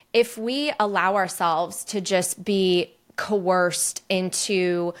if we allow ourselves to just be coerced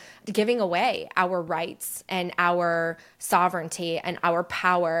into giving away our rights and our sovereignty and our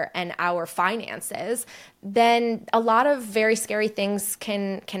power and our finances, then a lot of very scary things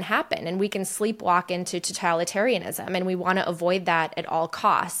can happen, and we can sleepwalk into totalitarianism, and we want to avoid that at all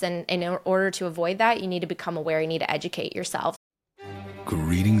costs. And in order to avoid that, you need to become aware, you need to educate yourself.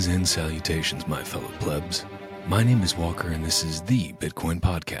 Greetings and salutations, my fellow plebs. My name is Walker, and this is the Bitcoin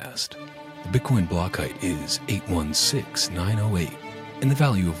Podcast. The Bitcoin block height is 816,908, and the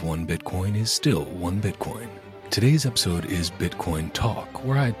value of one Bitcoin is still one Bitcoin. Today's episode is Bitcoin Talk,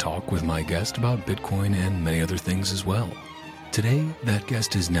 where I talk with my guest about Bitcoin and many other things as well. Today, that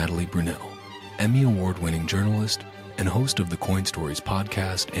guest is Natalie Brunell, Emmy Award-winning journalist and host of the Coin Stories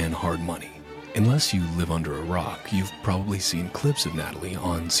podcast and Hard Money. Unless you live under a rock, you've probably seen clips of Natalie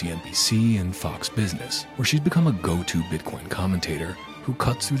on CNBC and Fox Business, where she's become a go-to Bitcoin commentator who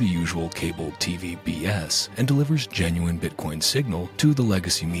cuts through the usual cable TV BS and delivers genuine Bitcoin signal to the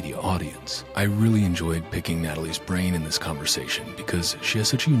legacy media audience. I really enjoyed picking Natalie's brain in this conversation because she has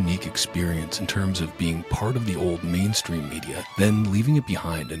such a unique experience in terms of being part of the old mainstream media, then leaving it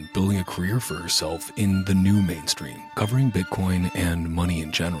behind and building a career for herself in the new mainstream, covering Bitcoin and money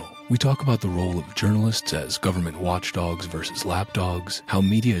in general. We talk about the role of journalists as government watchdogs versus lapdogs, how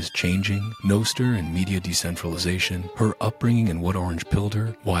media is changing, Nostr and media decentralization, her upbringing and what orange pilled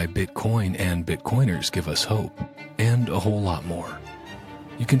her, why Bitcoin and Bitcoiners give us hope, and a whole lot more.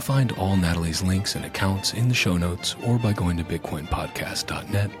 You can find all Natalie's links and accounts in the show notes or by going to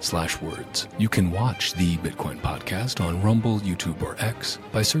bitcoinpodcast.net/words. You can watch the Bitcoin Podcast on Rumble, YouTube, or X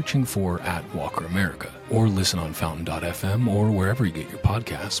by searching for @WalkerAmerica, or listen on fountain.fm or wherever you get your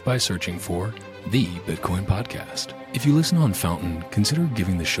podcasts by searching for the Bitcoin Podcast. If you listen on Fountain, consider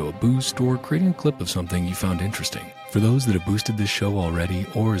giving the show a boost or creating a clip of something you found interesting. For those that have boosted this show already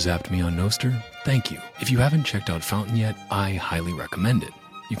or zapped me on Nostr, thank you. If you haven't checked out Fountain yet, I highly recommend it.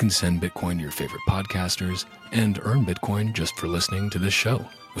 You can send Bitcoin to your favorite podcasters and earn Bitcoin just for listening to this show.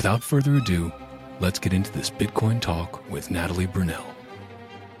 Without further ado, let's get into this Bitcoin talk with Natalie Brunell.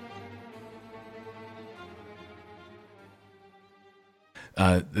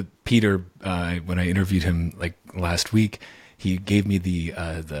 Peter, when I interviewed him like last week, he gave me the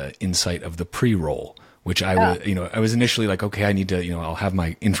insight of the pre-roll, which I was initially like, okay, I need to, I'll have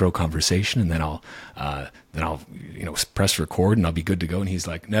my intro conversation and then I'll press record and I'll be good to go. And he's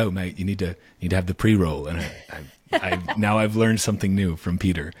like, no, mate, you need to have the pre-roll. And now I've learned something new from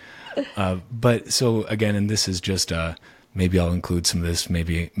Peter. But so again, and this is just, maybe I'll include some of this,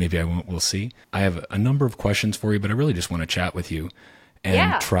 maybe I won't, we'll see. I have a number of questions for you, but I really just want to chat with you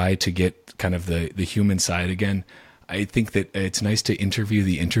and try to get kind of the human side again. I think that it's nice to interview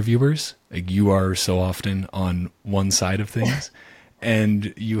the interviewers. Like, you are so often on one side of things,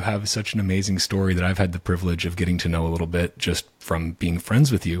 and you have such an amazing story that I've had the privilege of getting to know a little bit just from being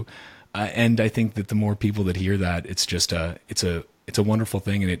friends with you. And I think that the more people that hear that, it's just it's a wonderful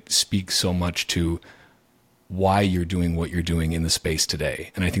thing, and it speaks so much to why you're doing what you're doing in the space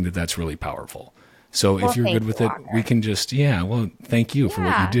today. And I think that that's really powerful. So if you're good with it, we can just, thank you for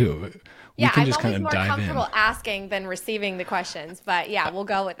what you do. We can just kind of dive in. I'm always more comfortable asking than receiving the questions, but we'll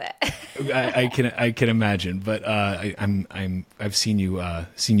go with it. I can imagine, but I've seen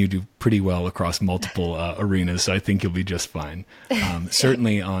you do pretty well across multiple arenas, so I think you'll be just fine.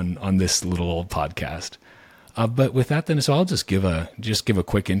 Certainly on this little old podcast. But with that, then, so I'll just give a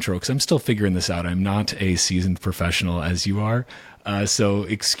quick intro because I'm still figuring this out. I'm not a seasoned professional as you are, so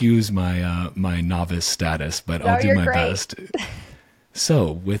excuse my novice status, but I'll do my best.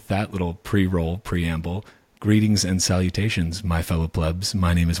 So, with that little pre-roll preamble, greetings and salutations, my fellow plebs.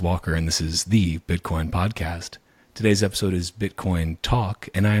 My name is Walker, and this is the Bitcoin Podcast. Today's episode is Bitcoin Talk,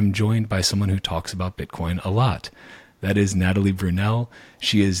 and I am joined by someone who talks about Bitcoin a lot. That is Natalie Brunell.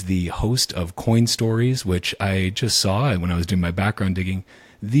 She is the host of Coin Stories, which I just saw when I was doing my background digging,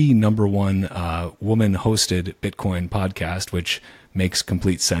 the number one woman-hosted Bitcoin podcast, which makes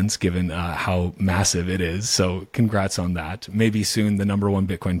complete sense given how massive it is. So congrats on that. Maybe soon the number one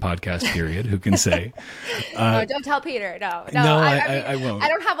Bitcoin podcast, period. Who can say? No, don't tell Peter. No, I won't. I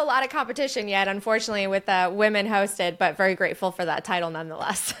don't have a lot of competition yet, unfortunately, with women hosted, but very grateful for that title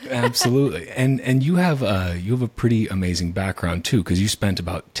nonetheless. Absolutely. And you have a pretty amazing background too, because you spent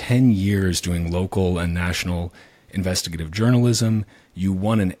about 10 years doing local and national investigative journalism. You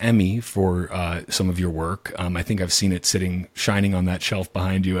won an Emmy for some of your work. I think I've seen it shining on that shelf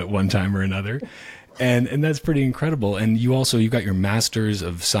behind you at one time or another. And that's pretty incredible. And you got your Master's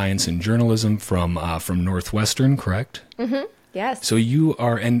of Science in Journalism from Northwestern, correct? Mm-hmm. Yes. So you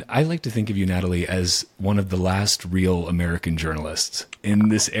are, and I like to think of you, Natalie, as one of the last real American journalists. in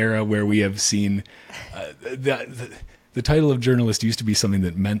this era where we have seen the title of journalist used to be something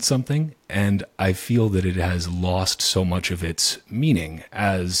that meant something, and I feel that it has lost so much of its meaning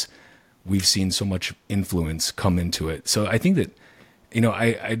as we've seen so much influence come into it. So I think that,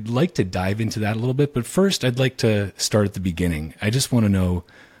 I'd like to dive into that a little bit, but first I'd like to start at the beginning. I just want to know,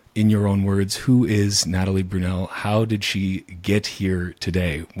 in your own words, who is Natalie Brunell? How did she get here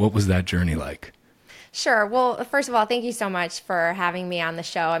today? What was that journey like? Sure. Well, first of all, thank you so much for having me on the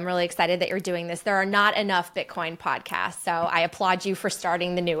show. I'm really excited that you're doing this. There are not enough Bitcoin podcasts, so I applaud you for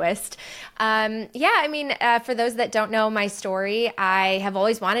starting the newest. For those that don't know my story, I have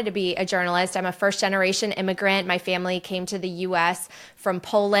always wanted to be a journalist. I'm a first-generation immigrant. My family came to the U.S. from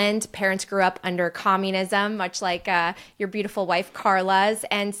Poland. Parents grew up under communism, much like your beautiful wife, Carla's.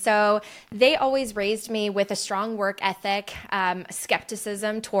 And so they always raised me with a strong work ethic,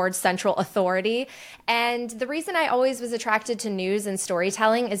 skepticism towards central authority. And the reason I always was attracted to news and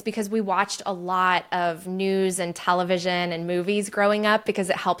storytelling is because we watched a lot of news and television and movies growing up because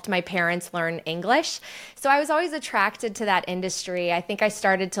it helped my parents learn English. So I was always attracted to that industry. I think I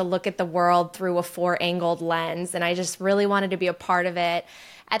started to look at the world through a four-angled lens, and I just really wanted to be a part of it.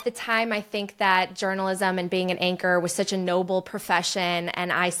 At the time, I think that journalism and being an anchor was such a noble profession,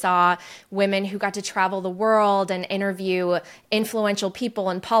 and I saw women who got to travel the world and interview influential people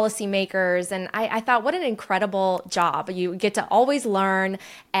and policymakers, and I thought, what an incredible job. You get to always learn,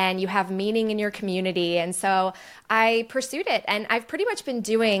 and you have meaning in your community, and so I pursued it, and I've pretty much been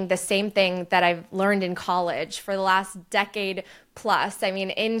doing the same thing that I've learned in college for the last decade plus. I mean,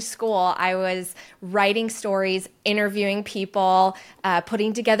 in school, I was writing stories, interviewing people,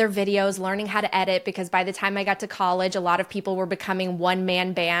 putting together videos, learning how to edit, because by the time I got to college, a lot of people were becoming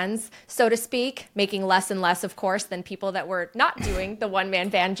one-man bands, so to speak, making less and less, of course, than people that were not doing the one-man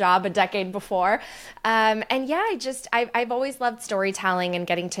band job a decade before. I've always loved storytelling and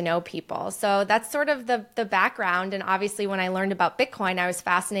getting to know people. So that's sort of the background. And obviously, when I learned about Bitcoin, I was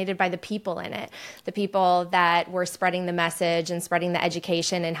fascinated by the people in it, the people that were spreading the message and spreading the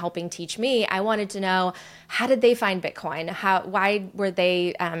education and helping teach me. I wanted to know, how did they find Bitcoin? Why were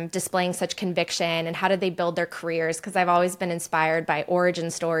they displaying such conviction, and how did they build their careers? Because I've always been inspired by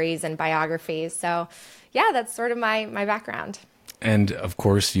origin stories and biographies. So yeah, that's sort of my background. And of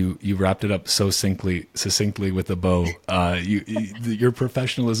course, you wrapped it up so succinctly with a bow. Your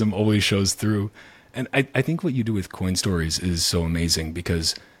professionalism always shows through. And I think what you do with Coin Stories is so amazing,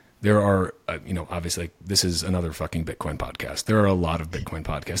 because there are, obviously, like, this is another fucking Bitcoin podcast. There are a lot of Bitcoin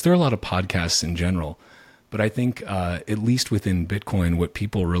podcasts. There are a lot of podcasts in general. But I think, at least within Bitcoin, what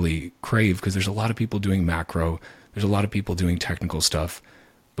people really crave, because there's a lot of people doing macro, there's a lot of people doing technical stuff,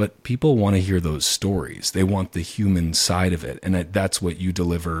 but people want to hear those stories. They want the human side of it. And that's what you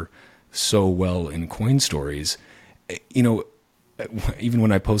deliver so well in Coin Stories. Even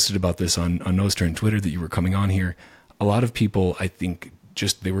when I posted about this on Nostr and Twitter that you were coming on here, a lot of people, I think,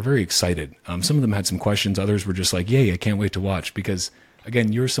 they were very excited. Some of them had some questions. Others were just like, yay, I can't wait to watch. Because,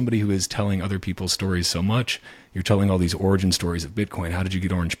 again, you're somebody who is telling other people's stories so much. You're telling all these origin stories of Bitcoin. How did you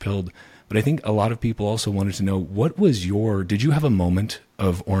get orange pilled? But I think a lot of people also wanted to know, did you have a moment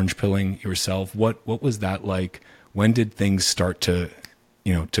of orange pilling yourself? What was that like? When did things start to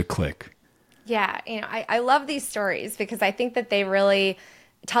click? Yeah, I love these stories because I think that they really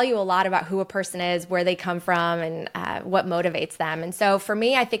tell you a lot about who a person is, where they come from, and what motivates them. And so for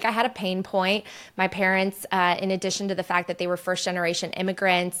me, I think I had a pain point. My parents, in addition to the fact that they were first-generation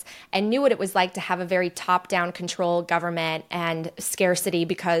immigrants and knew what it was like to have a very top-down control government and scarcity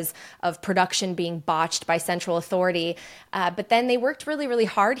because of production being botched by central authority. But then they worked really, really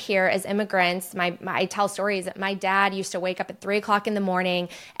hard here as immigrants. I tell stories that my dad used to wake up at 3 o'clock in the morning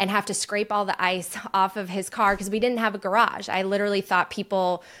and have to scrape all the ice off of his car because we didn't have a garage. I literally thought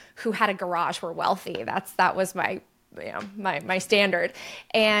people who had a garage were wealthy. That was my standard.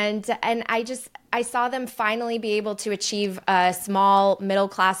 And I saw them finally be able to achieve a small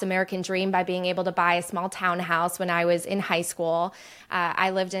middle-class American dream by being able to buy a small townhouse when I was in high school.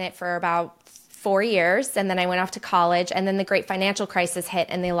 I lived in it for about 4 years, and then I went off to college, and then the great financial crisis hit,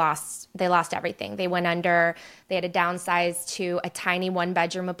 and they lost everything. They went under. They had to downsize to a tiny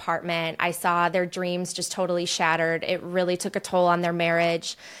one-bedroom apartment. I saw their dreams just totally shattered. It really took a toll on their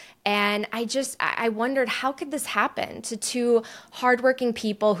marriage. And I wondered, how could this happen to two hardworking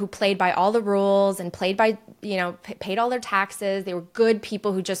people who played by all the rules and paid all their taxes. They were good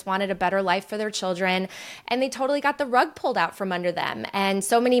people who just wanted a better life for their children. And they totally got the rug pulled out from under them. And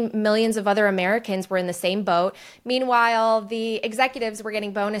so many millions of other Americans were in the same boat. Meanwhile, the executives were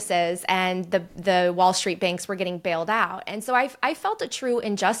getting bonuses and the Wall Street banks were getting bailed out. And so I felt a true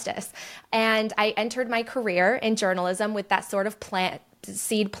injustice. And I entered my career in journalism with that sort of plan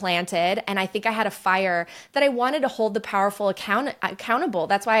seed planted. And I think I had a fire that I wanted to hold the powerful accountable.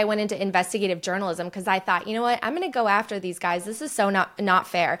 That's why I went into investigative journalism, because I thought, you know what, I'm going to go after these guys. This is so not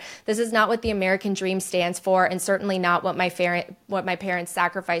fair. This is not what the American dream stands for, and certainly not what my parents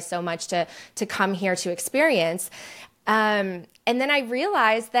sacrificed so much to come here to experience. And then I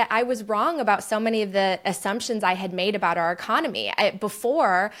realized that I was wrong about so many of the assumptions I had made about our economy.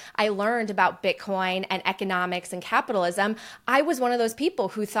 Before I learned about Bitcoin and economics and capitalism, I was one of those people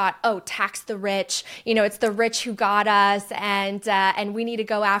who thought, oh, tax the rich. You know, it's the rich who got us, and we need to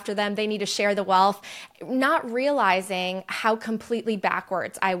go after them. They need to share the wealth. Not realizing how completely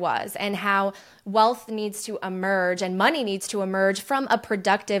backwards I was, and how wealth needs to emerge and money needs to emerge from a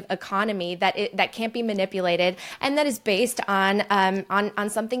productive economy that can't be manipulated, and that is based on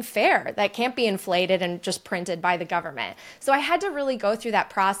something fair, that can't be inflated and just printed by the government. So I had to really go through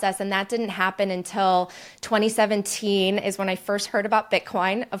that process, and that didn't happen until 2017 is when I first heard about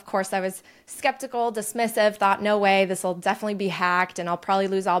Bitcoin. Of course, I was skeptical, dismissive, thought, no way, this will definitely be hacked and I'll probably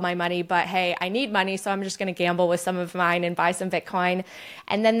lose all my money, but hey, I need money, so I'm just going to gamble with some of mine and buy some Bitcoin.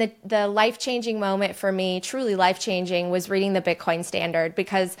 And then the life-changing moment for me, truly life-changing, was reading the Bitcoin Standard,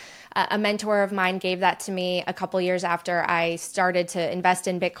 because a mentor of mine gave that to me a couple years after I started to invest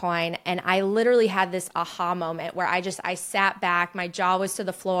in Bitcoin. And I literally had this aha moment where I sat back, my jaw was to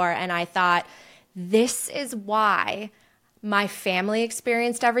the floor, and I thought, this is why my family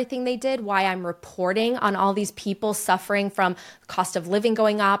experienced everything they did, why I'm reporting on all these people suffering from cost of living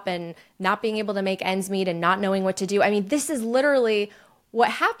going up and not being able to make ends meet and not knowing what to do. I mean, this is literally what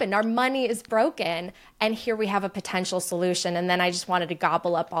happened. Our money is broken, and here we have a potential solution. And then I just wanted to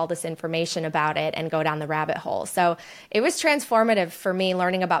gobble up all this information about it and go down the rabbit hole. So it was transformative for me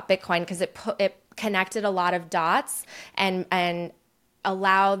learning about Bitcoin, because it connected a lot of dots and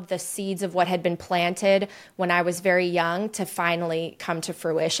allowed the seeds of what had been planted when I was very young to finally come to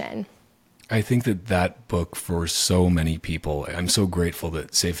fruition. I think that book, for so many people, I'm so grateful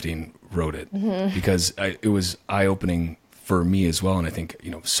that Safedine wrote it, because it was eye-opening for me as well. And I think,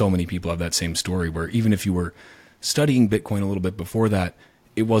 so many people have that same story, where even if you were studying Bitcoin a little bit before that,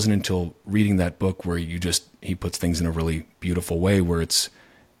 it wasn't until reading that book where he puts things in a really beautiful way where it's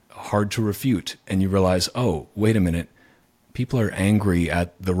hard to refute. And you realize, oh, wait a minute, people are angry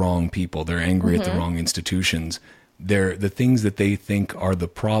at the wrong people. They're angry at the wrong institutions. The things that they think are the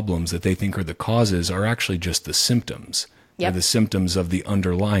problems, that they think are the causes, are actually just the symptoms. They're the symptoms of the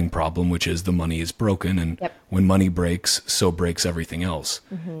underlying problem, which is the money is broken. And when money breaks, so breaks everything else.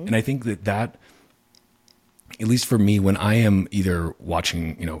 And I think that, at least for me, when I am either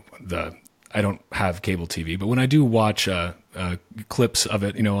watching, I don't have cable TV, but when I do watch clips of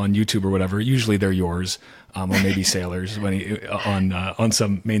it, on YouTube or whatever, usually they're yours, or maybe Sailor's on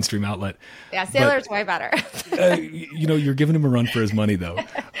some mainstream outlet. Yeah, Sailor's way better. You're giving him a run for his money, though.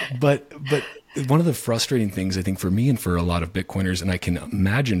 But one of the frustrating things, I think, for me and for a lot of Bitcoiners, and I can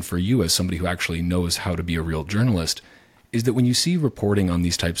imagine for you as somebody who actually knows how to be a real journalist, is that when you see reporting on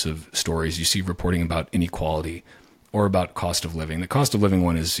these types of stories, you see reporting about inequality or about cost of living. The cost of living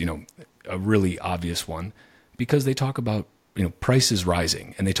one is, a really obvious one, because they talk about, prices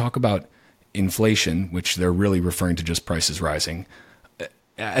rising, and they talk about inflation, which they're really referring to just prices rising,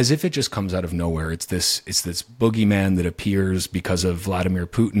 as if it just comes out of nowhere. It's this boogeyman that appears because of Vladimir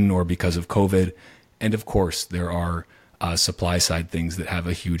Putin or because of COVID. And of course, there are supply side things that have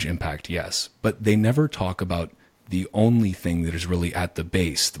a huge impact, yes. But they never talk about the only thing that is really at the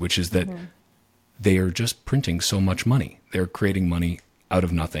base, which is that they are just printing so much money. They're creating money out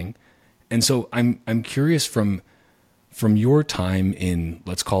of nothing. And so I'm curious from your time in,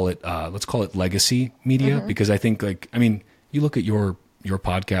 let's call it legacy media, because I think, you look at your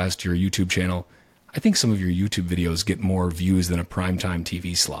podcast, your YouTube channel, I think some of your YouTube videos get more views than a primetime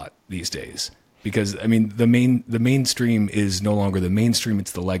TV slot these days. Because the mainstream is no longer the mainstream,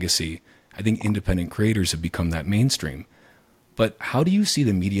 it's the legacy. I think independent creators have become that mainstream. But how do you see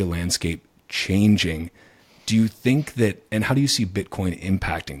the media landscape changing? Do you think that, and how do you see Bitcoin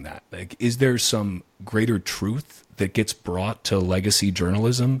impacting that? Is there some greater truth that gets brought to legacy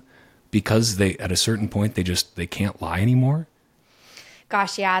journalism because at a certain point, they can't lie anymore?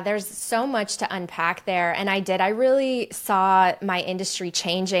 Gosh, yeah, there's so much to unpack there. And I really saw my industry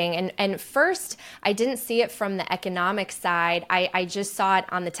changing. And first, I didn't see it from the economic side. I just saw it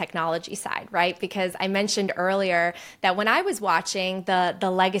on the technology side, right? Because I mentioned earlier that when I was watching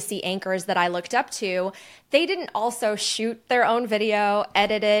the legacy anchors that I looked up to, they didn't also shoot their own video,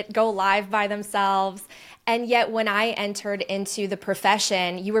 edit it, go live by themselves. And yet when I entered into the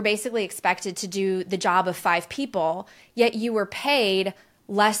profession, you were basically expected to do the job of 5 people, yet you were paid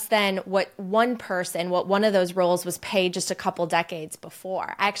less than what one of those roles was paid just a couple decades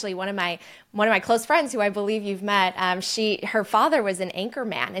before. Actually, one of my close friends, who I believe you've met, her father was an anchor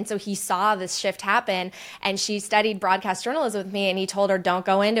man, and so he saw this shift happen. And she studied broadcast journalism with me, and he told her, "Don't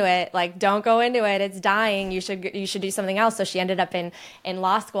go into it. Like, don't go into it. It's dying. You should do something else." So she ended up in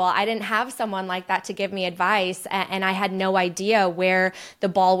law school. I didn't have someone like that to give me advice, and I had no idea where the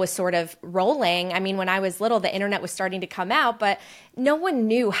ball was sort of rolling. I mean, when I was little, the internet was starting to come out, but no one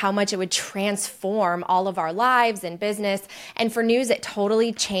knew how much it would transform all of our lives and business. And for news, it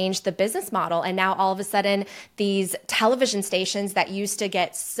totally changed the business model. And now all of a sudden, these television stations that used to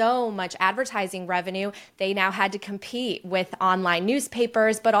get so much advertising revenue, they now had to compete with online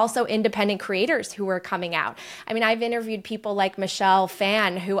newspapers, but also independent creators who were coming out. I mean, I've interviewed people like Michelle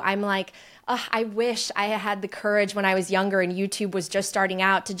Phan, who I'm like, I wish I had the courage when I was younger and YouTube was just starting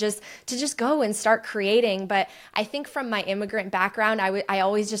out to just go and start creating. But I think from my immigrant background, I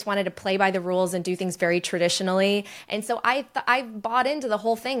always just wanted to play by the rules and do things very traditionally. And so I bought into the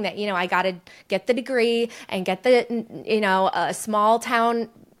whole thing that, I got to get the degree and get the, a small town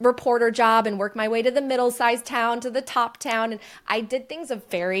reporter job and work my way to the middle-sized town, to the top town. And I did things a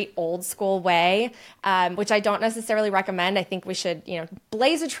very old school way, which I don't necessarily recommend. I think we should,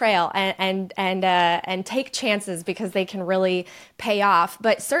 blaze a trail and take chances, because they can really pay off.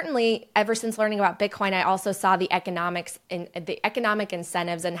 But certainly ever since learning about Bitcoin, I also saw the economic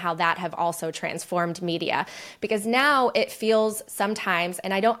incentives and how that have also transformed media, because now it feels sometimes,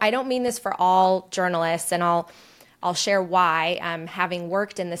 and I don't mean this for all journalists, and I'll share why, having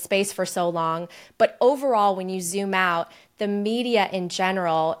worked in the space for so long. But overall, when you zoom out, the media in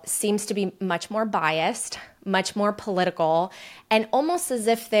general seems to be much more biased, much more political, and almost as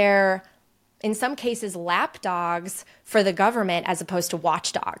if they're, in some cases, lapdogs for the government as opposed to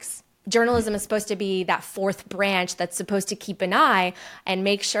watchdogs. Journalism is supposed to be that fourth branch that's supposed to keep an eye and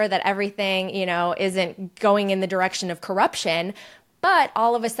make sure that everything, isn't going in the direction of corruption. But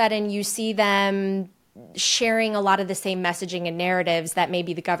all of a sudden, you see them sharing a lot of the same messaging and narratives that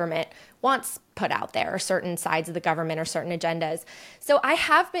maybe the government wants put out there, or certain sides of the government or certain agendas. So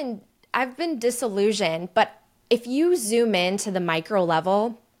I've been disillusioned, but if you zoom in to the micro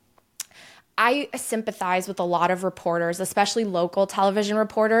level, I sympathize with a lot of reporters, especially local television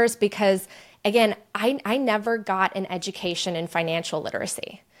reporters, because again, I never got an education in financial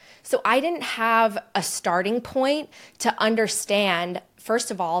literacy. So I didn't have a starting point to understand, first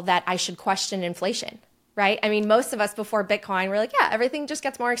of all, that I should question inflation, right? I mean, most of us before Bitcoin were like, yeah, everything just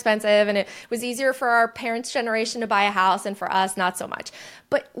gets more expensive, and it was easier for our parents' generation to buy a house, and for us, not so much.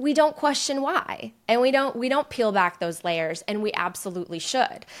 But we don't question why, and we don't peel back those layers, and we absolutely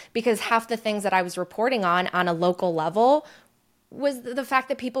should, because half the things that I was reporting on a local level was the fact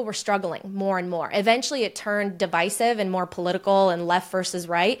that people were struggling more and more. Eventually it turned divisive and more political and left versus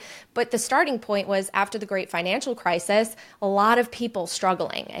right. But the starting point was after the great financial crisis, a lot of people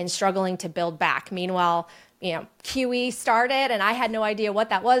struggling to build back. Meanwhile, QE started, and I had no idea what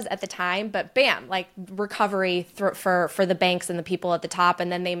that was at the time, but bam, like recovery for the banks and the people at the top,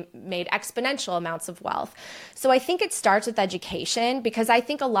 and then they made exponential amounts of wealth. So I think it starts with education, because I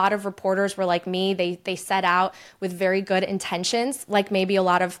think a lot of reporters were like me. They set out with very good intentions, like maybe a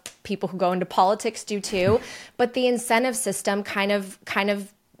lot of people who go into politics do too, but the incentive system kind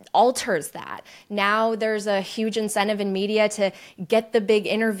of alters that. Now there's a huge incentive in media to get the big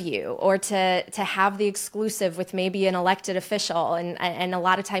interview, or to have the exclusive with maybe an elected official. And a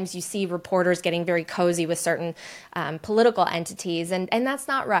lot of times you see reporters getting very cozy with certain political entities. And that's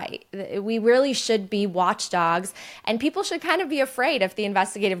not right. We really should be watchdogs, and people should kind of be afraid if the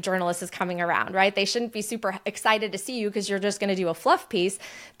investigative journalist is coming around, right? They shouldn't be super excited to see you because you're just going to do a fluff piece.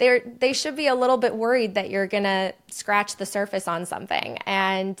 They should be a little bit worried that you're going to scratch the surface on something.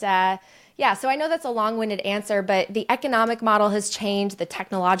 And so I know that's a long-winded answer, but the economic model has changed, the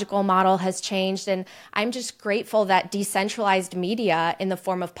technological model has changed, and I'm just grateful that decentralized media in the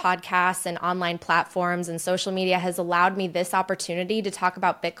form of podcasts and online platforms and social media has allowed me this opportunity to talk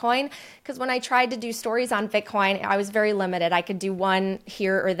about Bitcoin. Because when I tried to do stories on Bitcoin, I was very limited. I could do one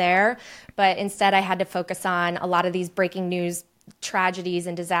here or there, but instead I had to focus on a lot of these breaking news tragedies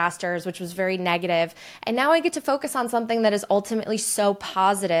and disasters, which was very negative. And now I get to focus on something that is ultimately so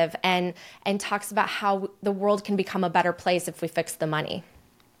positive and talks about how the world can become a better place if we fix the money.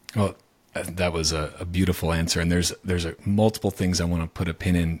 Well, that was a beautiful answer. And there's multiple things I want to put a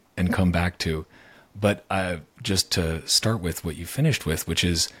pin in and come back to. But just to start with what you finished with, which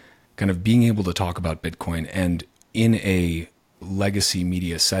is kind of being able to talk about Bitcoin and in a legacy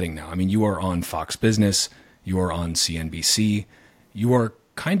media setting now. I mean, you are on Fox Business, you are on CNBC, you are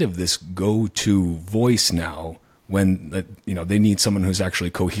kind of this go-to voice now when they need someone who's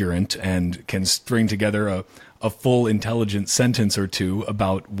actually coherent and can string together a full intelligent sentence or two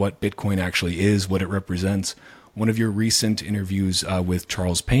about what Bitcoin actually is, what it represents. One of your recent interviews with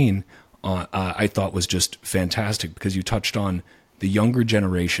Charles Payne, I thought was just fantastic, because you touched on the younger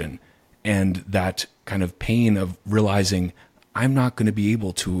generation and that kind of pain of realizing I'm not going to be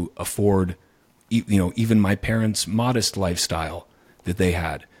able to afford, even my parents' modest lifestyle that they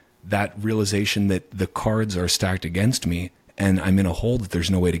had. That realization that the cards are stacked against me and I'm in a hole that there's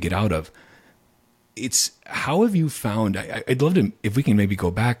no way to get out of. How have you found, I'd love to, if we can maybe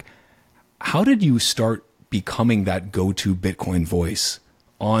go back, how did you start becoming that go-to Bitcoin voice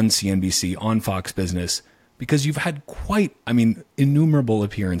on CNBC, on Fox Business? Because you've had innumerable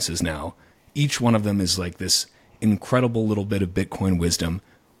appearances now. Each one of them is like this incredible little bit of Bitcoin wisdom.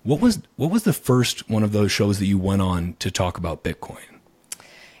 What was the first one of those shows that you went on to talk about Bitcoin?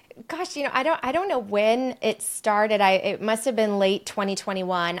 Gosh, I don't know when it started. It must have been late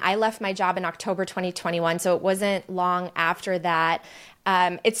 2021. I left my job in October 2021, so it wasn't long after that.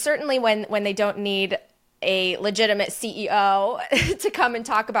 It's certainly when they don't need a legitimate CEO to come and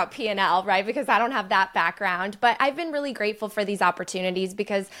talk about P&L, right? Because I don't have that background. But I've been really grateful for these opportunities,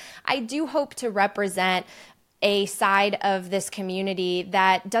 because I do hope to represent a side of this community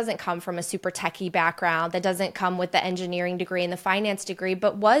that doesn't come from a super techie background, that doesn't come with the engineering degree and the finance degree,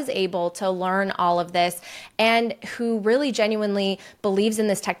 but was able to learn all of this, and who really genuinely believes in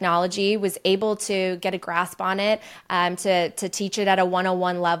this technology, was able to get a grasp on it, to teach it at a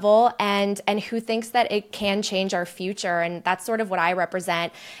 101 level, and who thinks that it can change our future. And that's sort of what I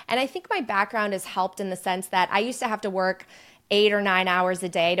represent. And I think my background has helped in the sense that I used to have to work 8 or 9 hours a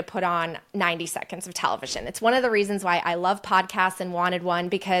day to put on 90 seconds of television. It's one of the reasons why I love podcasts and wanted one,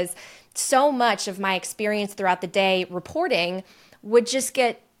 because so much of my experience throughout the day reporting would just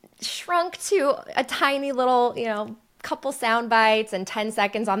get shrunk to a tiny little, couple sound bites and 10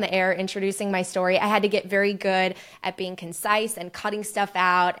 seconds on the air introducing my story. I had to get very good at being concise and cutting stuff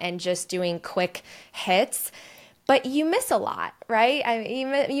out and just doing quick hits. But you miss a lot, right?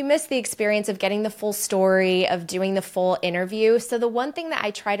 You miss the experience of getting the full story, of doing the full interview. So the one thing that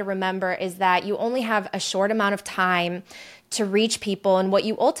I try to remember is that you only have a short amount of time to reach people. And what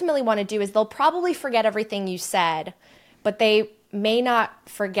you ultimately want to do is they'll probably forget everything you said, but they may not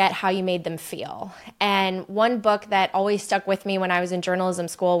forget how you made them feel. And one book that always stuck with me when I was in journalism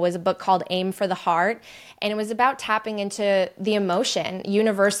school was a book called Aim for the Heart. And it was about tapping into the emotion,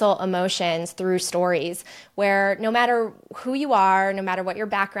 universal emotions through stories, where no matter who you are, no matter what your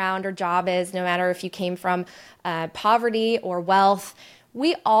background or job is, no matter if you came from poverty or wealth,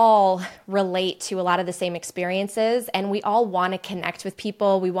 we all relate to a lot of the same experiences, and we all want to connect with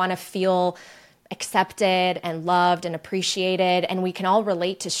people. We want to feel accepted and loved and appreciated, and we can all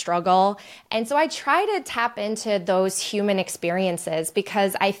relate to struggle. And so I try to tap into those human experiences,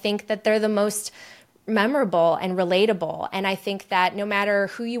 because I think that they're the most memorable and relatable. And I think that no matter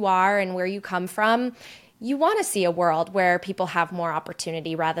who you are and where you come from, you want to see a world where people have more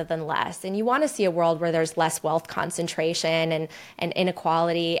opportunity rather than less. And you want to see a world where there's less wealth concentration and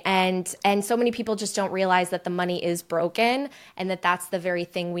inequality. And so many people just don't realize that the money is broken, and that that's the very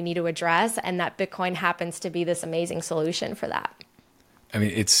thing we need to address, and that Bitcoin happens to be this amazing solution for that. I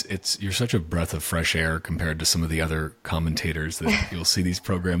mean, you're such a breath of fresh air compared to some of the other commentators that you'll see these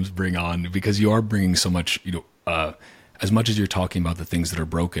programs bring on, because you are bringing so much, as much as you're talking about the things that are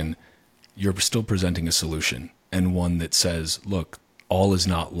broken, you're still presenting a solution, and one that says, look, all is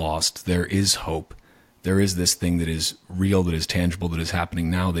not lost. There is hope. There is this thing that is real, that is tangible, that is happening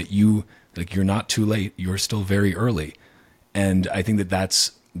now, that you're not too late. You're still very early. And I think that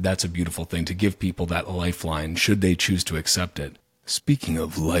that's a beautiful thing, to give people that lifeline should they choose to accept it. Speaking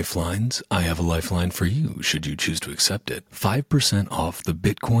of lifelines, I have a lifeline for you should you choose to accept it. 5% off the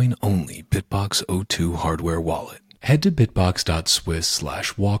Bitcoin-only Bitbox O2 hardware wallet. Head to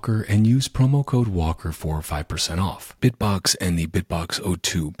bitbox.swiss/Walker and use promo code Walker for 5% off. Bitbox and the Bitbox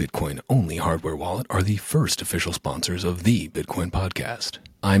O2 Bitcoin-only hardware wallet are the first official sponsors of the Bitcoin podcast.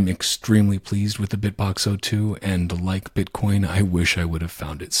 I'm extremely pleased with the Bitbox O2, and like Bitcoin, I wish I would have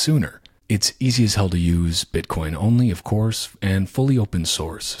found it sooner. It's easy as hell to use, Bitcoin only, of course, and fully open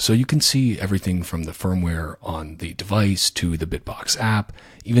source, so you can see everything from the firmware on the device to the Bitbox app,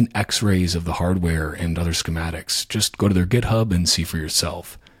 even x-rays of the hardware and other schematics. Just go to their GitHub and see for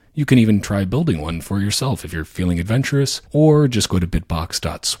yourself. You can even try building one for yourself if you're feeling adventurous, or just go to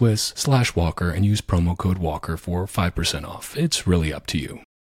bitbox.swiss/Walker and use promo code Walker for 5% off. It's really up to you.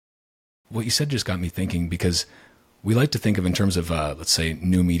 What you said just got me thinking, because we like to think of in terms of, let's say,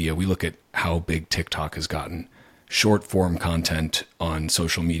 new media. We look at how big TikTok has gotten. Short form content on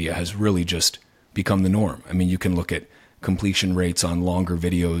social media has really just become the norm. I mean, you can look at completion rates on longer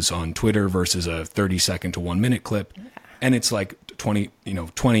videos on Twitter versus a 30-second to 1 minute clip. And it's like 20,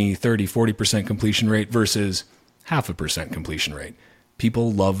 30, 40% completion rate versus 0.5% completion rate.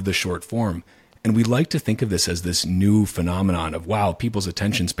 People love the short form. And we like to think of this as this new phenomenon of, wow, people's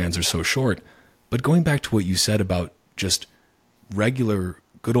attention spans are so short. But going back to what you said about just regular,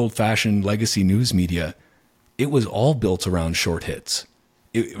 good old-fashioned legacy news media, it was all built around short hits.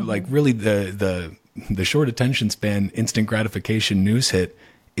 Like really the short attention span, instant gratification news hit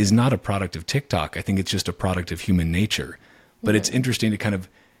is not a product of TikTok. I think it's just a product of human nature. But it's interesting to kind of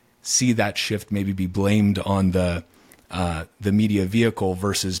see that shift maybe be blamed on the media vehicle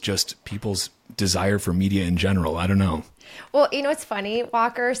versus just people's desire for media in general. I don't know. Well, it's funny,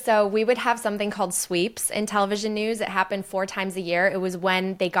 Walker. So we would have something called sweeps in television news. It happened 4 times a year. It was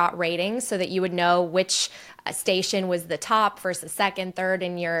when they got ratings so that you would know which station was the top versus second, third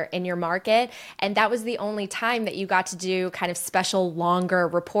in your market. And that was the only time that you got to do kind of special longer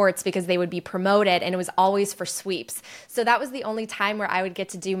reports because they would be promoted, and it was always for sweeps. So that was the only time where I would get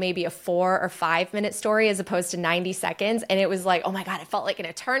to do maybe a 4 or 5 minute story as opposed to 90 seconds. And it was like, oh my God, it felt like an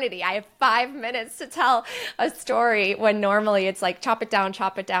eternity. I have 5 minutes to tell a story when normally it's like chop it down,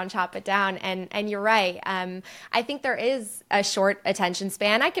 chop it down, chop it down. And you're right. I think there is a short attention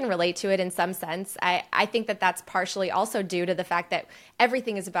span. I can relate to it in some sense. I think that that's partially also due to the fact that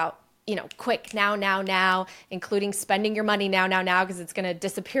everything is about, quick now, including spending your money now, because it's going to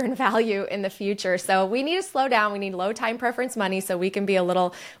disappear in value in the future. So we need to slow down. We need low time preference money so we can be a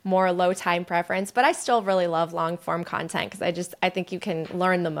little more low time preference. But I still really love long form content because I think you can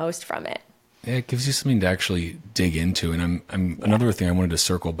learn the most from it. Yeah, it gives you something to actually dig into. And another thing I wanted to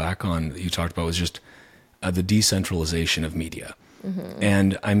circle back on that you talked about was just the decentralization of media. Mm-hmm.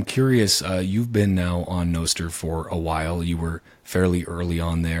 And I'm curious, you've been now on Nostr for a while. You were fairly early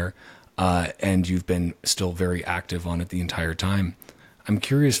on there, and you've been still very active on it the entire time. I'm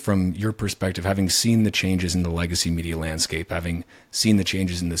curious from your perspective, having seen the changes in the legacy media landscape, having seen the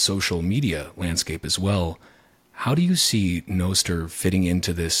changes in the social media landscape as well, how do you see Nostr fitting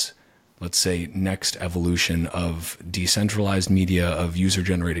into this, let's say, next evolution of decentralized media, of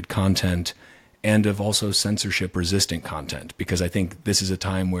user-generated content, and of also censorship-resistant content? Because I think this is a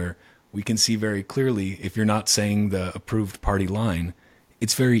time where we can see very clearly, if you're not saying the approved party line,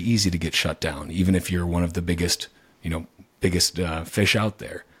 it's very easy to get shut down, even if you're one of the biggest fish out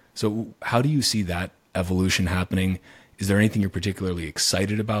there. So how do you see that evolution happening? Is there anything you're particularly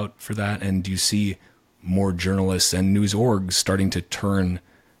excited about for that? And do you see more journalists and news orgs starting to turn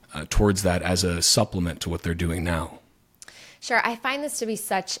towards that as a supplement to what they're doing now? Sure. I find this to be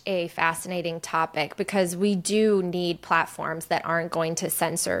such a fascinating topic because we do need platforms that aren't going to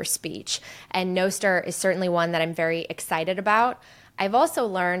censor speech. And Nostr is certainly one that I'm very excited about. I've also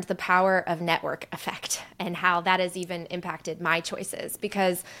learned the power of network effect and how that has even impacted my choices,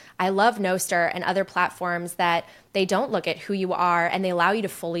 because I love Nostr and other platforms that they don't look at who you are and they allow you to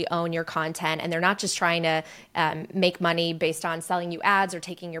fully own your content, and they're not just trying to make money based on selling you ads or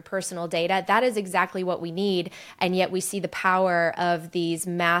taking your personal data. That is exactly what we need, and yet we see the power of these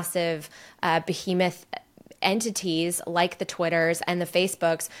massive behemoth entities like the Twitters and the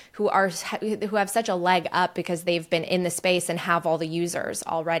Facebooks who have such a leg up because they've been in the space and have all the users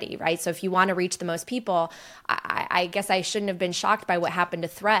already, right? So if you want to reach the most people, I guess I shouldn't have been shocked by what happened to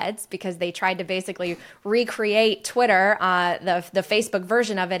Threads, because they tried to basically recreate Twitter, the Facebook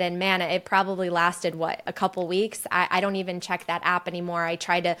version of it, and man, it probably lasted a couple weeks. I don't even check that app anymore. I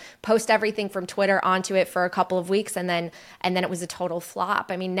tried to post everything from Twitter onto it for a couple of weeks, and then it was a total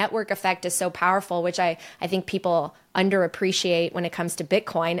flop. I mean, network effect is so powerful, which I think people underappreciate when it comes to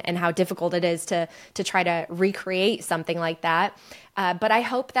Bitcoin and how difficult it is to try to recreate something like that. But I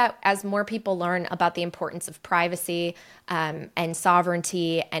hope that as more people learn about the importance of privacy and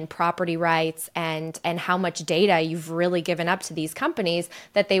sovereignty and property rights and how much data you've really given up to these companies,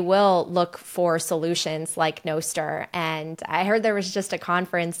 that they will look for solutions like Nostr. And I heard there was just a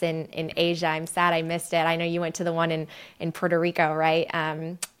conference in Asia. I'm sad I missed it. I know you went to the one in Puerto Rico,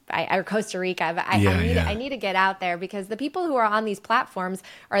 right? Or Costa Rica, but I need to get out there, because the people who are on these platforms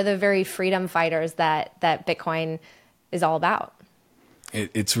are the very freedom fighters that Bitcoin is all about.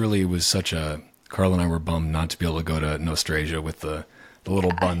 It was such a, Carl and I were bummed not to be able to go to Nostrasia with the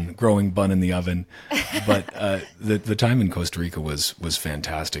little growing bun in the oven. But the time in Costa Rica was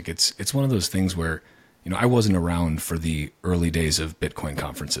fantastic. It's one of those things where, I wasn't around for the early days of Bitcoin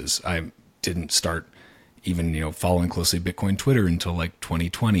conferences. I didn't start even, following closely Bitcoin Twitter until like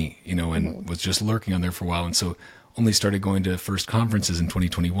 2020, and was just lurking on there for a while. And so only started going to first conferences in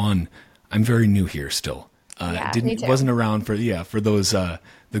 2021. I'm very new here still. Me too. Wasn't around for those, the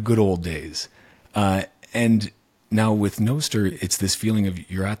good old days. And now with Nostr, it's this feeling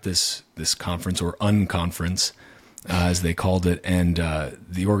of you're at this conference or unconference, as they called it, and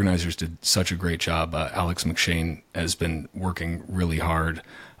the organizers did such a great job. Alex McShane has been working really hard,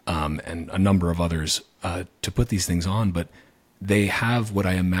 and a number of others to put these things on, but they have what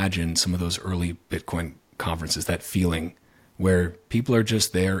I imagine some of those early Bitcoin conferences, that feeling where people are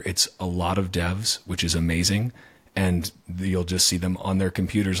just there. It's a lot of devs, which is amazing, and you'll just see them on their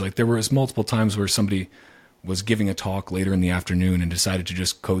computers. Like there was multiple times where somebody was giving a talk later in the afternoon and decided to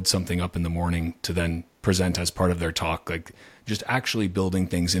just code something up in the morning to then present as part of their talk, like just actually building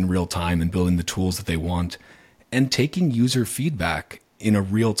things in real time and building the tools that they want and taking user feedback in a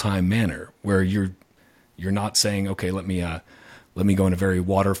real time manner where you're not saying, okay, let me go in a very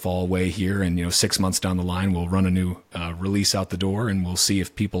waterfall way here, and 6 months down the line we'll run a new release out the door and we'll see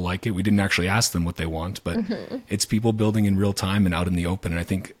if people like it. We didn't actually ask them what they want, but it's people building in real time and out in the open, and I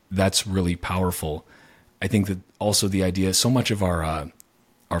think that's really powerful. I think that also the idea, so much of our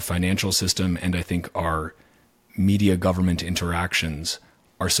financial system and I think our media government interactions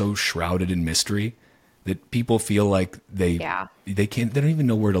are so shrouded in mystery that people feel like they don't even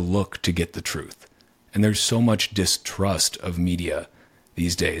know where to look to get the truth. And there's so much distrust of media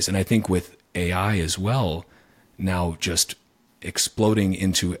these days. And I think with AI as well, now just exploding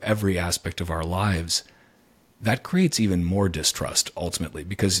into every aspect of our lives, that creates even more distrust ultimately,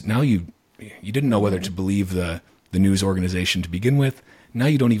 because now you didn't know whether to believe the news organization to begin with. Now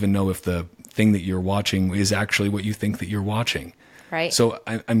you don't even know if the thing that you're watching is actually what you think that you're watching. Right. So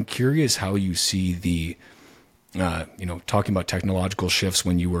I'm curious how you see the, talking about technological shifts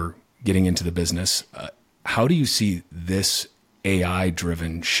when you were getting into the business. How do you see this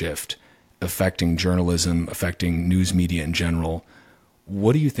AI-driven shift affecting journalism, affecting news media in general?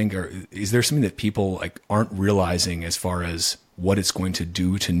 What do you think is there something that people aren't realizing as far as what it's going to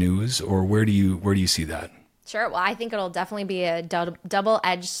do to news, or where do you see that? Sure. Well, I think it'll definitely be a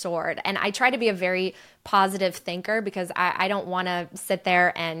double-edged sword. And I try to be a very positive thinker because I don't want to sit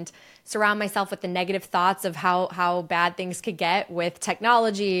there and surround myself with the negative thoughts of how bad things could get with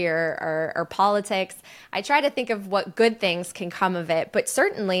technology or politics. I try to think of what good things can come of it. But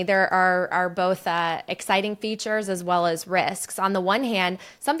certainly there are both exciting features as well as risks. On the one hand,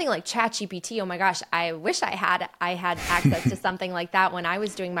 something like ChatGPT, oh my gosh, I wish I had access to something like that when I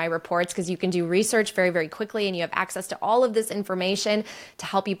was doing my reports, because you can do research very, very quickly and you have access to all of this information to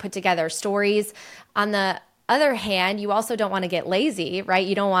help you put together stories. On the other hand, you also don't want to get lazy, right?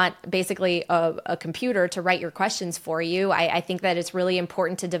 You don't want basically a computer to write your questions for you. I think that it's really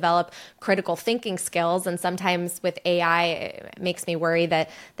important to develop critical thinking skills. And sometimes with AI, it makes me worry that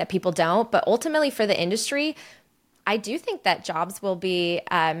people don't. But ultimately for the industry, I do think that jobs will be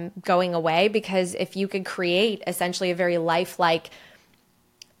going away, because if you could create essentially a very lifelike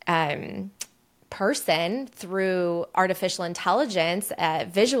person through artificial intelligence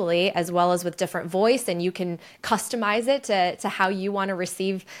visually, as well as with different voice, and you can customize it to how you want to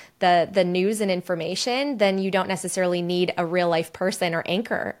receive the news and information, then you don't necessarily need a real life person or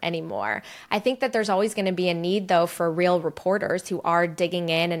anchor anymore. I think that there's always going to be a need though for real reporters who are digging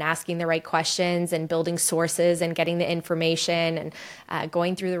in and asking the right questions and building sources and getting the information and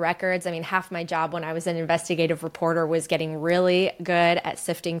going through the records. I mean, half my job when I was an investigative reporter was getting really good at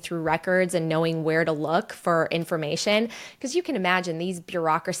sifting through records and knowing where to look for information, because you can imagine these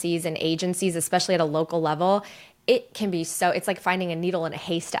bureaucracies and agencies, especially at a local level, it can be it's like finding a needle in a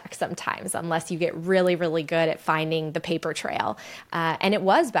haystack sometimes, unless you get really, really good at finding the paper trail. And it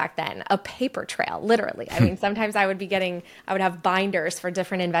was back then a paper trail, literally. I mean, sometimes I would have binders for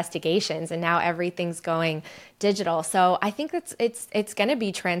different investigations, and now everything's going digital. So I think it's going to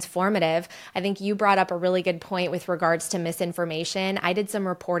be transformative. I think you brought up a really good point with regards to misinformation. I did some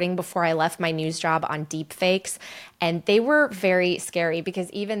reporting before I left my news job on deep fakes, and they were very scary,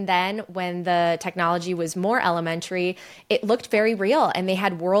 because even then, when the technology was more elementary, it looked very real, and they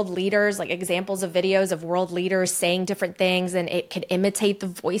had world leaders, like examples of videos of world leaders saying different things, and it could imitate the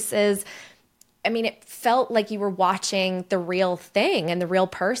voices. I mean, it felt like you were watching the real thing and the real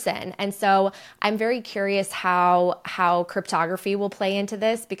person. And so I'm very curious how cryptography will play into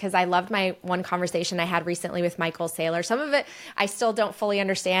this, because I loved my one conversation I had recently with Michael Saylor. Some of it I still don't fully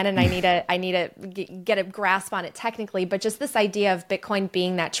understand, and I need to get a grasp on it technically, but just this idea of Bitcoin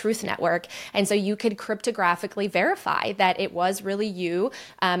being that truth network. And so you could cryptographically verify that it was really you,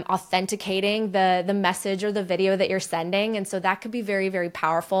 authenticating the message or the video that you're sending. And so that could be very, very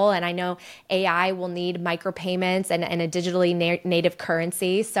powerful. And I know AI will need micropayments and a digitally native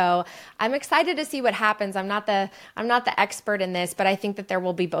currency. So I'm excited to see what happens. I'm not the expert in this, but I think that there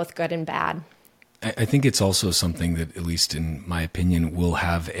will be both good and bad. I think it's also something that, at least in my opinion, will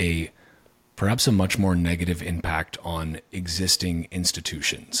have a perhaps a much more negative impact on existing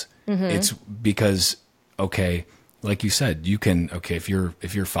institutions. It's because, okay, like you said, you can, okay, if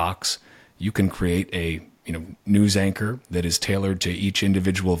you're Fox, you can create a, news anchor that is tailored to each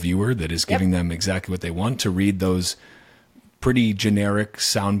individual viewer, that is giving them exactly what they want to read, those pretty generic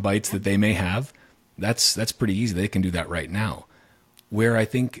sound bites that they may have. That's pretty easy. They can do that right now. Where I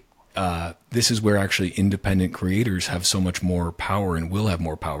think this is where actually independent creators have so much more power and will have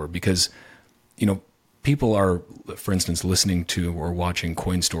more power, because, people are, for instance, listening to or watching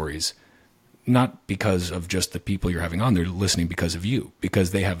Coin Stories, not because of just the people you're having on. They're listening because of you, because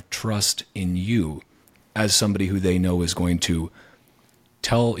they have trust in you as somebody who they know is going to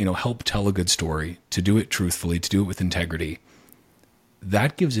help tell a good story, to do it truthfully, to do it with integrity.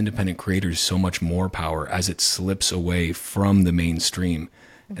 That gives independent creators so much more power as it slips away from the mainstream.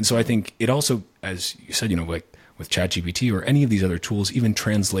 And so I think it also, as you said, like with ChatGPT or any of these other tools, even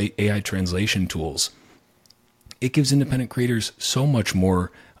AI translation tools, it gives independent creators so much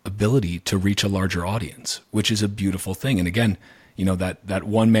more ability to reach a larger audience, which is a beautiful thing. And again, that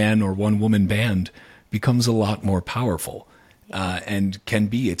one man or one woman band becomes a lot more powerful, and can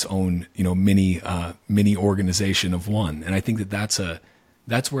be its own, mini organization of one. And I think that's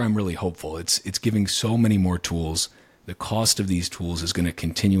where I'm really hopeful. It's giving so many more tools. The cost of these tools is going to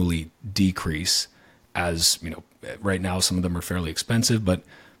continually decrease as, right now some of them are fairly expensive, but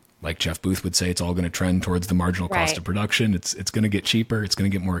like Jeff Booth would say, it's all going to trend towards the marginal cost of production. It's going to get cheaper. It's going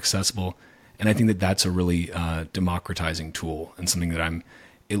to get more accessible. And I think that that's a really democratizing tool, and something that I'm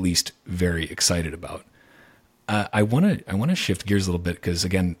at least very excited about. I want to shift gears a little bit, because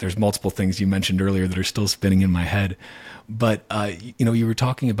again, there's multiple things you mentioned earlier that are still spinning in my head. But you were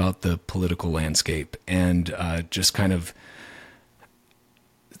talking about the political landscape and just kind of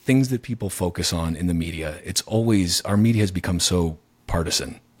things that people focus on in the media. It's always, our media has become so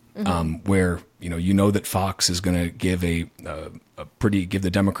partisan. Where that Fox is going to give give the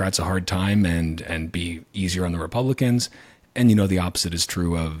Democrats a hard time and be easier on the Republicans, and the opposite is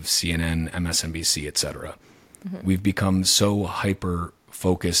true of CNN, MSNBC, etc. We've become so hyper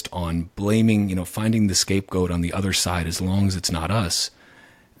focused on blaming, finding the scapegoat on the other side as long as it's not us,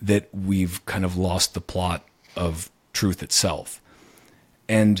 that we've kind of lost the plot of truth itself.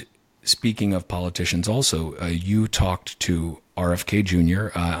 And speaking of politicians, also, you talked to RFK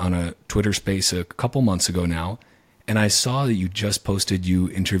Jr. On a Twitter space a couple months ago now, and I saw that you just posted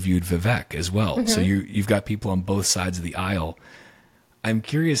you interviewed Vivek as well. So you've got people on both sides of the aisle. I'm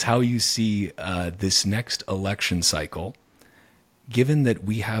curious how you see this next election cycle, given that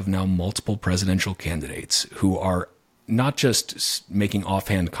we have now multiple presidential candidates who are not just making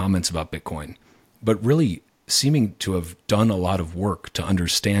offhand comments about Bitcoin, but really seeming to have done a lot of work to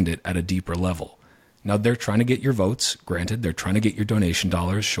understand it at a deeper level. Now, they're trying to get your votes, granted. They're trying to get your donation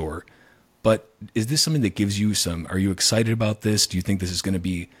dollars, sure. But is this something that gives you are you excited about this? Do you think this is going to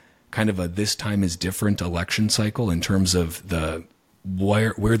be kind of a this time is different election cycle in terms of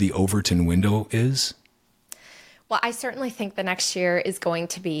where the Overton window is? Well, I certainly think the next year is going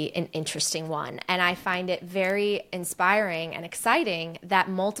to be an interesting one. And I find it very inspiring and exciting that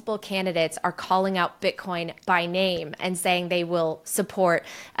multiple candidates are calling out Bitcoin by name and saying they will support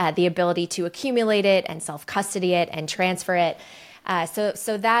the ability to accumulate it and self-custody it and transfer it.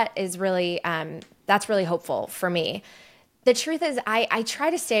 So that is really, that's really hopeful for me. The truth is, I try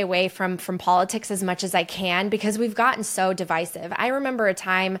to stay away from politics as much as I can, because we've gotten so divisive. I remember a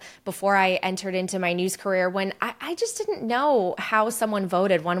time before I entered into my news career when I just didn't know how someone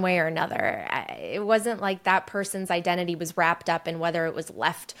voted one way or another. It wasn't like that person's identity was wrapped up in whether it was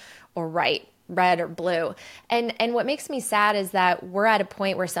left or right, red or blue. And what makes me sad is that we're at a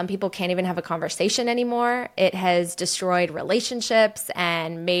point where some people can't even have a conversation anymore. It has destroyed relationships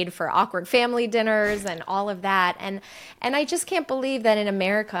and made for awkward family dinners and all of that. And I just can't believe that in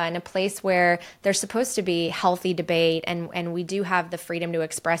America, in a place where there's supposed to be healthy debate and we do have the freedom to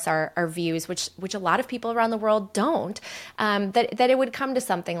express our views, which a lot of people around the world don't, that it would come to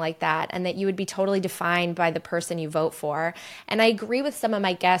something like that, and that you would be totally defined by the person you vote for. And I agree with some of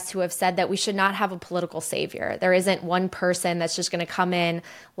my guests who have said that we should not have a political savior. There isn't one person that's just going to come in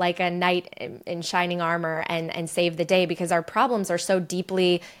like a knight in shining armor and save the day, because our problems are so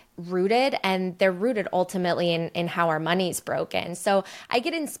deeply rooted, and they're rooted ultimately in how our money's broken. So I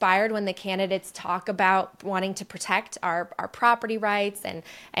get inspired when the candidates talk about wanting to protect our property rights and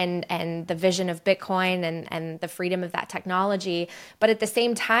the vision of Bitcoin and the freedom of that technology. But at the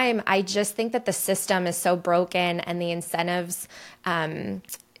same time, I just think that the system is so broken, and the incentives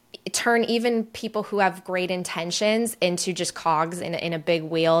turn even people who have great intentions into just cogs in a big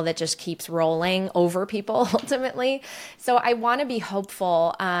wheel that just keeps rolling over people ultimately. So I want to be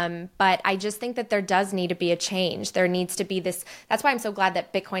hopeful, but I just think that there does need to be a change. There needs to be this. That's why I'm so glad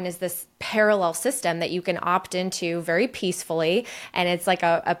that Bitcoin is this parallel system that you can opt into very peacefully. And it's like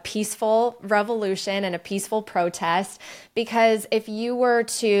a peaceful revolution and a peaceful protest. Because if you were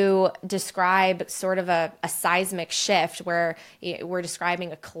to describe sort of a seismic shift where we're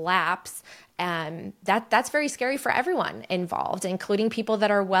describing a collapse, that's very scary for everyone involved, including people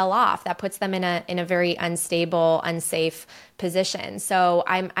that are well off. That puts them in a very unstable, unsafe position. So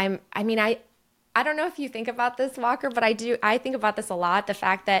I don't know if you think about this, Walker, but I think about this a lot. The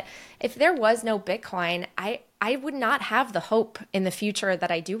fact that if there was no Bitcoin, I would not have the hope in the future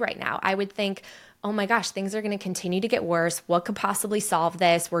that I do right now. I would think, oh my gosh, things are going to continue to get worse. What could possibly solve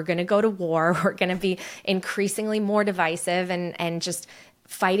this? We're going to go to war. We're going to be increasingly more divisive and just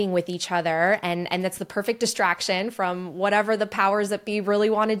fighting with each other. And that's the perfect distraction from whatever the powers that be really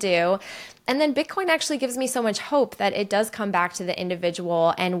want to do. And then Bitcoin actually gives me so much hope that it does come back to the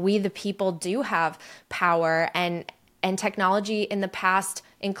individual, and we, the people, do have power, and technology in the past,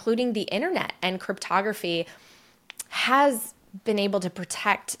 including the internet and cryptography, has been able to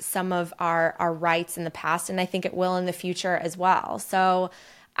protect some of our rights in the past, and I think it will in the future as well. So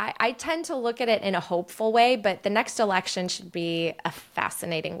I tend to look at it in a hopeful way, but the next election should be a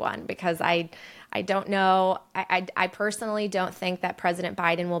fascinating one, because I don't know. I personally don't think that President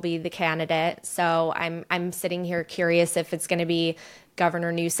Biden will be the candidate. So I'm sitting here curious if it's going to be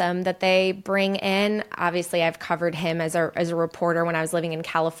Governor Newsom that they bring in. Obviously, I've covered him as a reporter when I was living in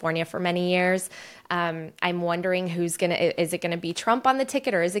California for many years. I'm wondering is it going to be Trump on the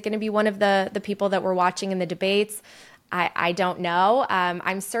ticket, or is it going to be one of the people that we're watching in the debates? I don't know.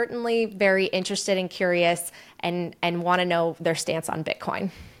 I'm certainly very interested and curious and want to know their stance on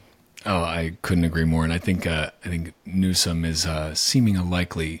Bitcoin. Oh, I couldn't agree more. And I think Newsom is seeming a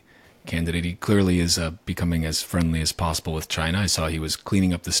likely candidate. He clearly is becoming as friendly as possible with China. I saw he was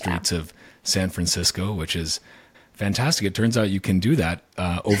cleaning up the streets of San Francisco, which is fantastic. It turns out you can do that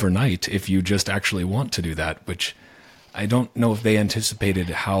overnight if you just actually want to do that, which I don't know if they anticipated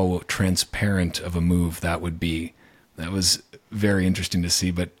how transparent of a move that would be. That was very interesting to see,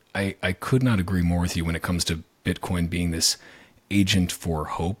 but I could not agree more with you when it comes to Bitcoin being this agent for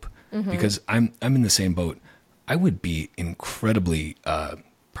hope, because I'm in the same boat. I would be incredibly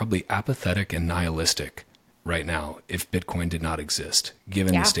probably apathetic and nihilistic right now if Bitcoin did not exist,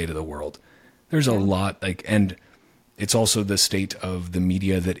 given the state of the world. There's a lot, and it's also the state of the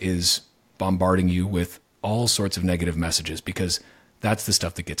media that is bombarding you with all sorts of negative messages, because that's the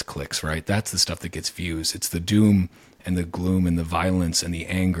stuff that gets clicks, right? That's the stuff that gets views. It's the doom and the gloom and the violence and the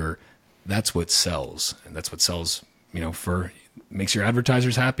anger. That's what sells. And that's what sells, makes your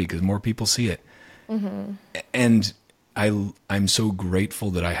advertisers happy because more people see it. Mm-hmm. And I'm so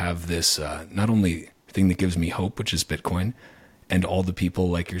grateful that I have this, not only thing that gives me hope, which is Bitcoin, and all the people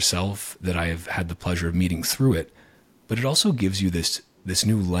like yourself that I have had the pleasure of meeting through it, but it also gives you this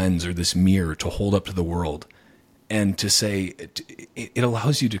new lens or this mirror to hold up to the world. And to say, it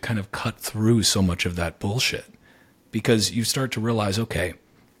allows you to kind of cut through so much of that bullshit, because you start to realize, okay,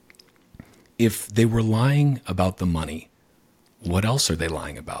 if they were lying about the money, what else are they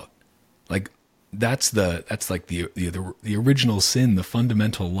lying about? Like, that's like the original sin, the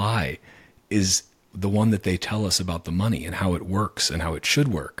fundamental lie is the one that they tell us about the money and how it works and how it should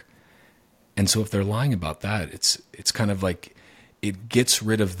work. And so if they're lying about that, it's kind of like, it gets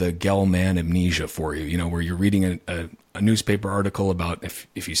rid of the Gell-Mann amnesia for you, where you're reading a newspaper article about,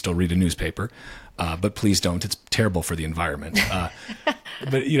 if you still read a newspaper, but please don't, it's terrible for the environment.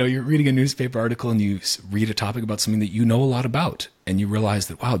 But you're reading a newspaper article and you read a topic about something that you know a lot about, and you realize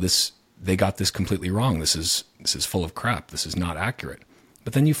that, wow, they got this completely wrong. This is full of crap. This is not accurate.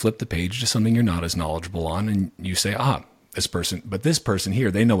 But then you flip the page to something you're not as knowledgeable on, and you say, this person here,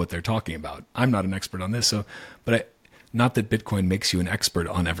 they know what they're talking about. I'm not an expert on this, not that Bitcoin makes you an expert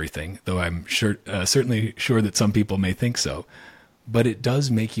on everything, though I'm certainly sure that some people may think so. But it does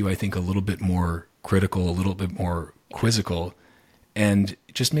make you, I think, a little bit more critical, a little bit more quizzical, and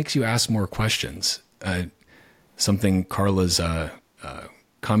it just makes you ask more questions. Something Carla's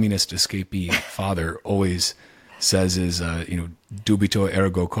communist escapee father always says is, dubito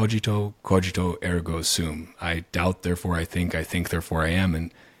ergo cogito, cogito ergo sum. I doubt, therefore I think, therefore I am.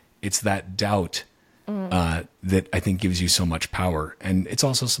 And it's that doubt that I think gives you so much power. And it's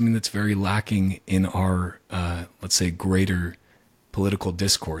also something that's very lacking in our, let's say, greater political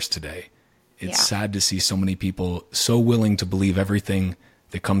discourse today. It's sad to see so many people so willing to believe everything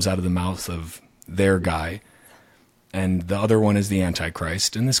that comes out of the mouth of their guy. and the other one is the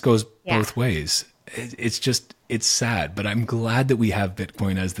Antichrist. And this goes Yeah. both ways. It's sad, but I'm glad that we have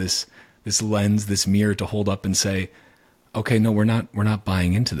Bitcoin as this lens, this mirror to hold up and say, okay, no, we're not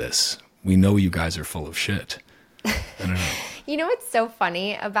buying into this. We know you guys are full of shit. I don't know. You know what's so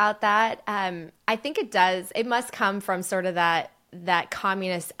funny about that? I think it must come from sort of that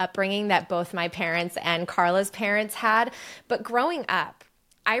communist upbringing that both my parents and Carla's parents had. But growing up,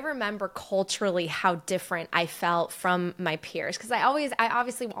 I remember culturally how different I felt from my peers, because I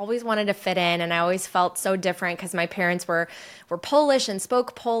obviously always wanted to fit in, and I always felt so different because my parents were Polish and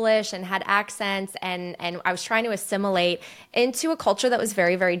spoke Polish and had accents, and I was trying to assimilate into a culture that was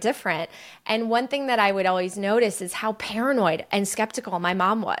very, very different. And one thing that I would always notice is how paranoid and skeptical my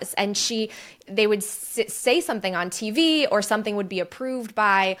mom was, and they would say something on TV, or something would be approved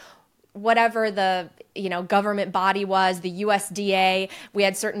by whatever the government body was, the USDA. We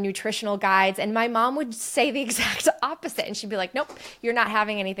had certain nutritional guides, and my mom would say the exact opposite. And she'd be like, nope, you're not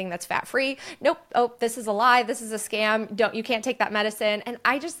having anything that's fat free. Nope. Oh, this is a lie. This is a scam. You can't take that medicine. And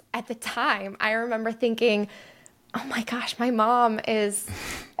I just, at the time, I remember thinking, oh my gosh, my mom is,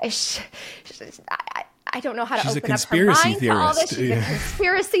 I don't know how to open up her mind to all this. She's a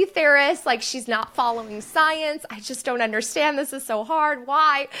conspiracy theorist. Like, she's not following science. I just don't understand. This is so hard.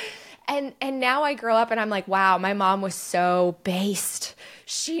 Why? And now I grow up and I'm like, wow, my mom was so based.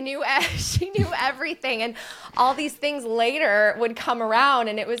 She knew everything. And all these things later would come around,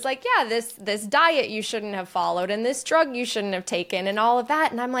 and it was like, yeah, this diet you shouldn't have followed, and this drug you shouldn't have taken, and all of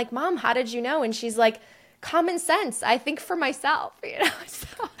that. And I'm like, Mom, how did you know? And she's like, common sense. I think for myself,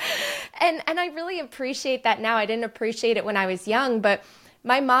 So, and I really appreciate that now. I didn't appreciate it when I was young, but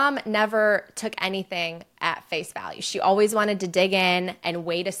my mom never took anything at face value. She always wanted to dig in and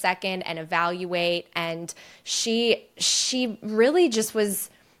wait a second and evaluate. And she really just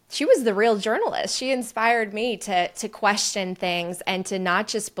she was the real journalist. She inspired me to question things and to not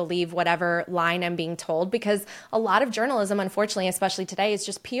just believe whatever line I'm being told, because a lot of journalism, unfortunately, especially today, is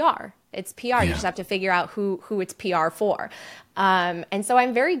just PR. It's PR. Yeah. You just have to figure out who it's PR for. And so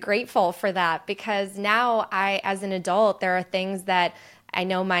I'm very grateful for that, because now as an adult, there are things that I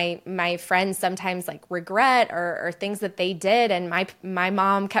know my friends sometimes like regret or things that they did, and my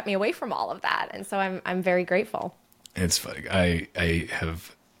mom kept me away from all of that. And so I'm very grateful. It's funny. I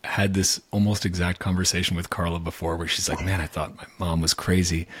have had this almost exact conversation with Carla before, where she's like, man, I thought my mom was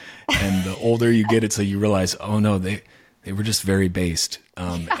crazy. And the older you get, it's like you realize, oh no, they were just very based.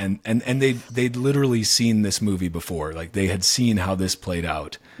 And they'd literally seen this movie before. Like, they had seen how this played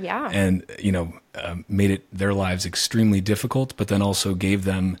out. Yeah. And, made their lives extremely difficult, but then also gave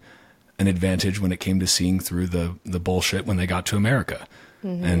them an advantage when it came to seeing through the bullshit when they got to America.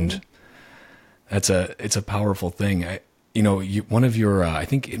 Mm-hmm. And it's a powerful thing. One of your, I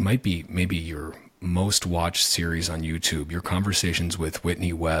think it might be maybe your most watched series on YouTube, your conversations with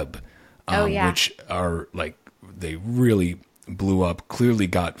Whitney Webb, which are like, they really blew up, clearly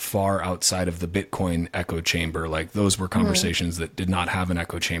got far outside of the Bitcoin echo chamber. Like, those were conversations that did not have an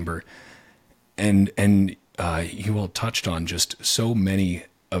echo chamber. And you all touched on just so many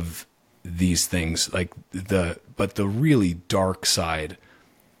of these things, like the really dark side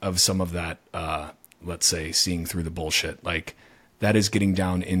of some of that, let's say, seeing through the bullshit. Like, that is getting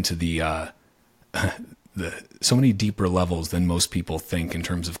down into the so many deeper levels than most people think, in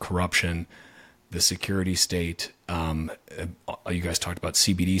terms of corruption, the security state. You guys talked about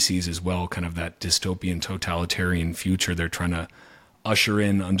CBDCs as well, kind of that dystopian totalitarian future they're trying to usher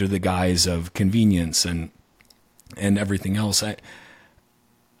in under the guise of convenience and everything else.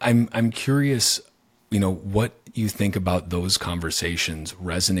 I'm curious, what you think about those conversations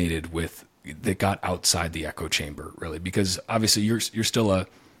resonated with, that got outside the echo chamber, really, because obviously you're still a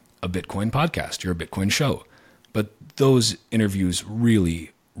Bitcoin podcast, you're a Bitcoin show, but those interviews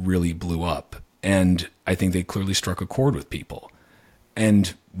really, really blew up. And I think they clearly struck a chord with people.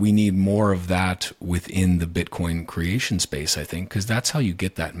 And we need more of that within the Bitcoin creation space, I think, because that's how you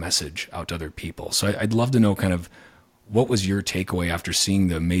get that message out to other people. So I'd love to know kind of, what was your takeaway after seeing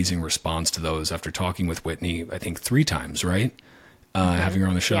the amazing response to those, after talking with Whitney, I think 3 times, right? Having her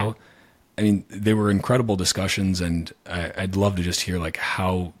on the show. Yeah. I mean, they were incredible discussions, and I'd love to just hear like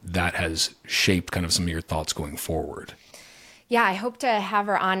how that has shaped kind of some of your thoughts going forward. Yeah, I hope to have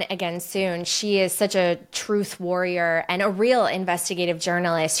her on again soon. She is such a truth warrior and a real investigative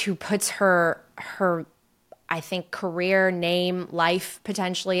journalist who puts her I think, career, name, life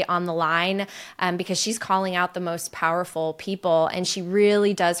potentially on the line, because she's calling out the most powerful people, and she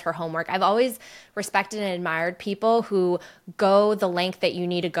really does her homework. I've always respected and admired people who go the length that you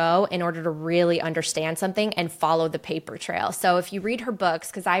need to go in order to really understand something and follow the paper trail. So if you read her books,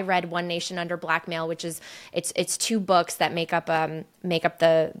 because I read One Nation Under Blackmail, which is it's two books that make up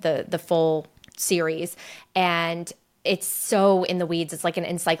the full series, and it's so in the weeds. It's like an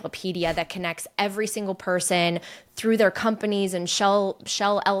encyclopedia that connects every single person through their companies and shell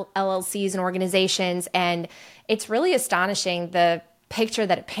LLCs and organizations. And it's really astonishing, the picture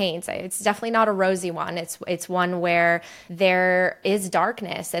that it paints. It's definitely not a rosy one. It's one where there is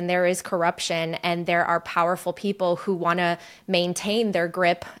darkness and there is corruption, and there are powerful people who want to maintain their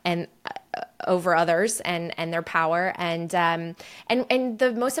grip and over others and their power. And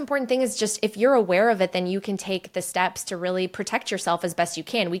the most important thing is just, if you're aware of it, then you can take the steps to really protect yourself as best you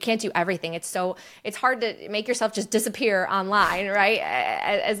can. We can't do everything. It's hard to make yourself just disappear online, right?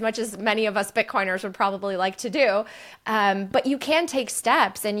 As much as many of us Bitcoiners would probably like to do. But you can take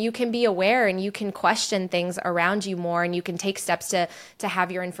steps, and you can be aware, and you can question things around you more, and you can take steps to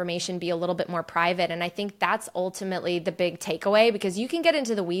have your information be a little bit more private. And I think that's ultimately the big takeaway, because you can get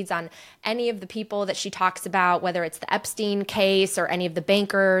into the weeds on any of the people that she talks about, whether it's the Epstein case or any of the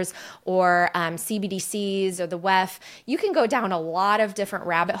bankers or CBDCs or the WEF. You can go down a lot of different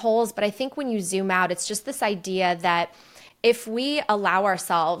rabbit holes, but I think when you zoom out, it's just this idea that if we allow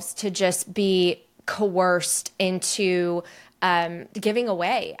ourselves to just be coerced into giving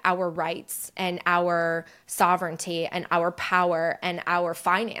away our rights and our sovereignty and our power and our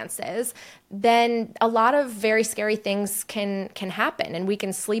finances, then a lot of very scary things can happen, and we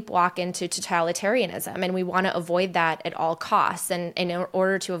can sleepwalk into totalitarianism, and we want to avoid that at all costs. And in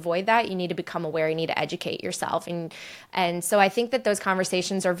order to avoid that, you need to become aware, you need to educate yourself. And so I think that those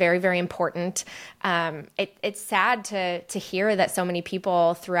conversations are very, very important. It's sad to hear that so many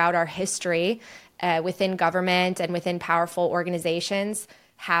people throughout our history, within government and within powerful organizations,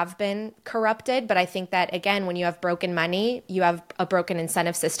 have been corrupted. But I think that, again, when you have broken money, you have a broken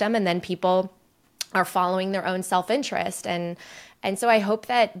incentive system, and then people are following their own self-interest. And so I hope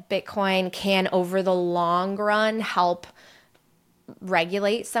that Bitcoin can, over the long run, help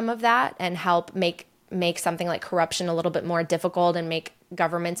regulate some of that and help make something like corruption a little bit more difficult and make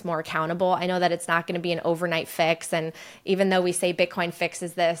governments more accountable. I know that it's not going to be an overnight fix. And even though we say Bitcoin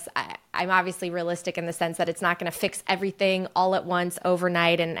fixes this, I'm obviously realistic in the sense that it's not going to fix everything all at once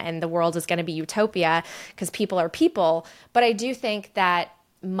overnight, and the world is going to be utopia, because people are people. But I do think that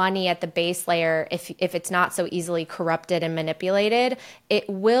money at the base layer, if it's not so easily corrupted and manipulated, it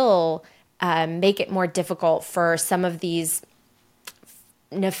will make it more difficult for some of these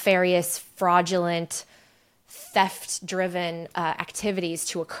nefarious, fraudulent, theft-driven activities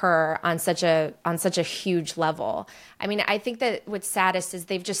to occur on such a huge level. I mean, I think that what's saddest is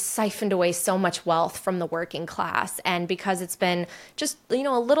they've just siphoned away so much wealth from the working class, and because it's been just a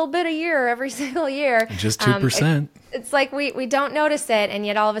little bit a year every single year, just 2%. It's like we don't notice it, and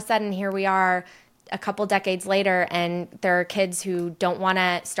yet all of a sudden here we are, a couple decades later, and there are kids who don't want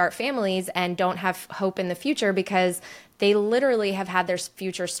to start families and don't have hope in the future because they literally have had their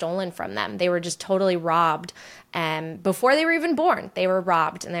future stolen from them. They were just totally robbed. Before they were even born, they were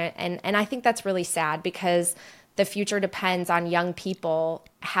robbed. And I think that's really sad, because the future depends on young people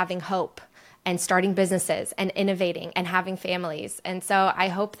having hope and starting businesses and innovating and having families. And so I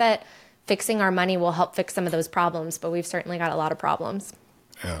hope that fixing our money will help fix some of those problems, but we've certainly got a lot of problems.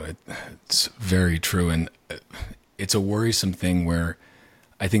 Oh, it's very true. And it's a worrisome thing where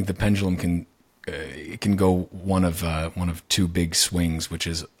I think the pendulum can go one of two big swings, which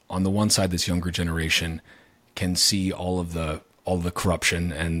is, on the one side, this younger generation can see all of the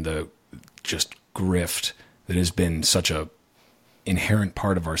corruption and the just grift that has been such a inherent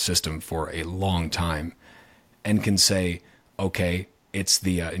part of our system for a long time, and can say, okay, it's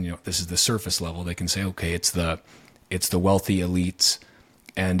the this is the surface level. They can say, okay, it's the wealthy elites,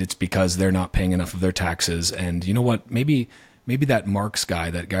 and it's because they're not paying enough of their taxes. And you know what? Maybe that Marx guy,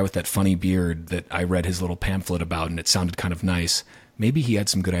 that guy with that funny beard that I read his little pamphlet about, and it sounded kind of nice. Maybe he had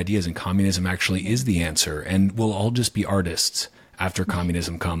some good ideas, and communism actually is the answer, and we'll all just be artists after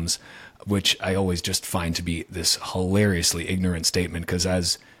communism comes, which I always just find to be this hilariously ignorant statement, because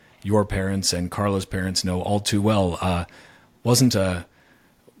as your parents and Carla's parents know all too well, wasn't a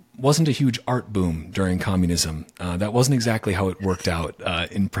huge art boom during communism. That wasn't exactly how it worked out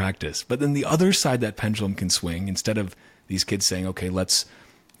in practice. But then the other side that pendulum can swing, instead of these kids saying, okay, let's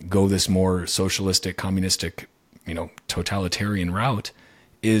go this more socialistic, communistic, totalitarian route,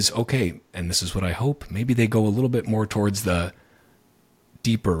 is okay. And this is what I hope. Maybe they go a little bit more towards the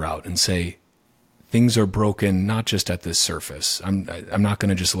deeper route and say, things are broken not just at the surface. I'm not going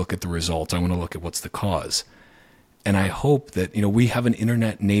to just look at the results. I want to look at what's the cause. And I hope that, we have an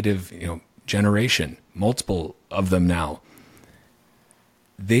internet native, generation, multiple of them now.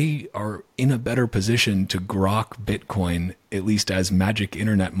 They are in a better position to grok Bitcoin, at least as magic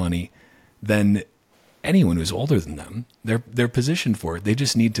internet money, than anyone who's older than them. They're positioned for it. They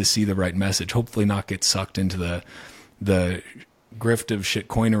just need to see the right message. Hopefully, not get sucked into the grift of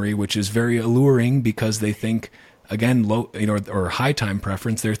shitcoinery, which is very alluring because they think, again, low, or high time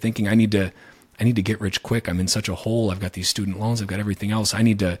preference. They're thinking, I need to get rich quick. I'm in such a hole. I've got these student loans. I've got everything else. I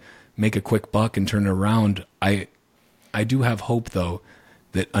need to make a quick buck and turn it around. I do have hope though,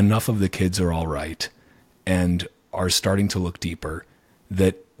 that enough of the kids are all right and are starting to look deeper,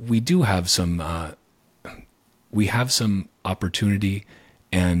 that we do have some opportunity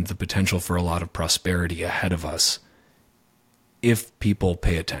and the potential for a lot of prosperity ahead of us if people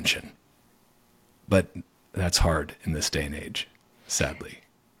pay attention. But that's hard in this day and age, sadly.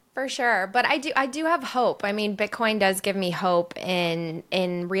 For sure. But I do have hope. I mean, Bitcoin does give me hope in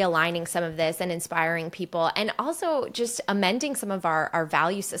realigning some of this and inspiring people, and also just amending some of our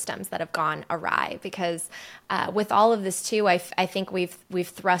value systems that have gone awry. Because with all of this too, I think we've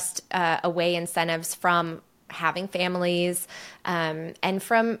thrust away incentives from having families, and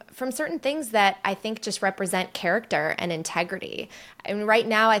from certain things that I think just represent character and integrity. And right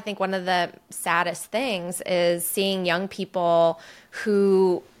now, I think one of the saddest things is seeing young people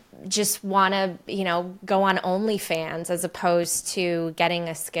who just want to, go on OnlyFans as opposed to getting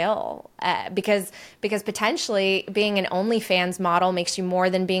a skill, because potentially being an OnlyFans model makes you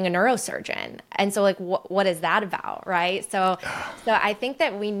more than being a neurosurgeon. And so, like, what is that about, right? So I think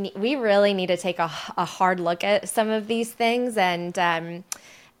that we really need to take a hard look at some of these things, and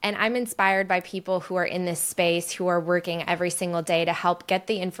I'm inspired by people who are in this space, who are working every single day to help get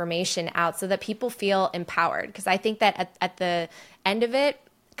the information out so that people feel empowered. Because I think that at the end of it,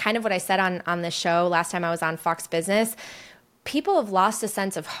 kind of what I said on the show last time I was on Fox Business, people have lost a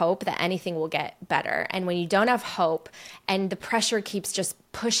sense of hope that anything will get better. And when you don't have hope and the pressure keeps just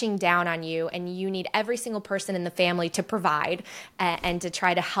pushing down on you, and you need every single person in the family to provide and to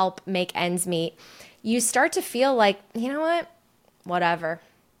try to help make ends meet, you start to feel like, you know what, whatever,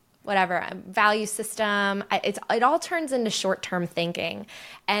 value system, it all turns into short-term thinking.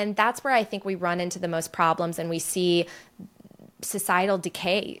 And that's where I think we run into the most problems, and we see societal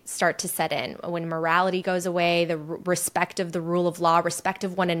decay start to set in when morality goes away, the respect of the rule of law, respect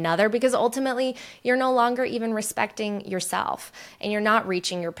of one another, because ultimately you're no longer even respecting yourself and you're not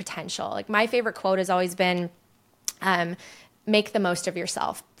reaching your potential. Like, my favorite quote has always been, make the most of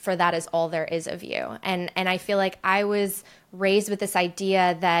yourself, for that is all there is of you. And I feel like I was raised with this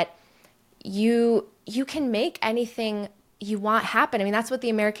idea that you can make anything you want happen. I mean, that's what the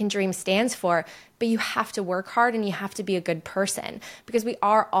American dream stands for, but you have to work hard and you have to be a good person, because we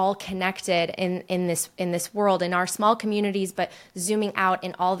are all connected in this world, in our small communities, but zooming out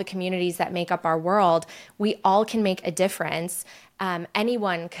in all the communities that make up our world, we all can make a difference.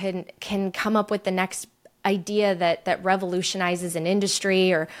 Anyone can come up with the next idea that revolutionizes an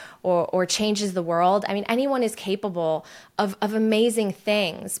industry or changes the world. I mean, anyone is capable of amazing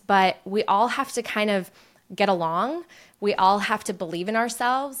things, but we all have to kind of get along. We all have to believe in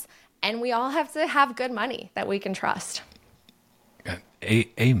ourselves, and we all have to have good money that we can trust.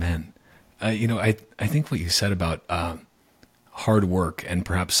 Amen. I think what you said about hard work and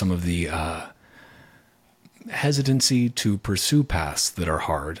perhaps some of the hesitancy to pursue paths that are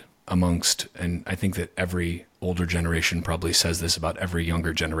hard amongst, and I think that every older generation probably says this about every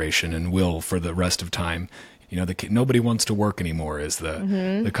younger generation and will for the rest of time. Nobody wants to work anymore is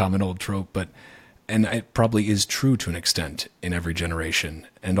the common old trope, and it probably is true to an extent in every generation.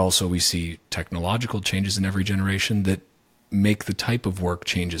 And also we see technological changes in every generation that make the type of work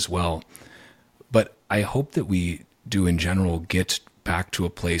change as well. But I hope that we do in general get back to a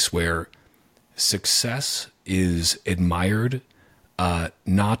place where success is admired,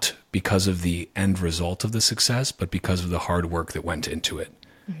 not because of the end result of the success, but because of the hard work that went into it.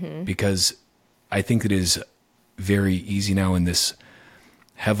 Mm-hmm. Because I think it is very easy now in this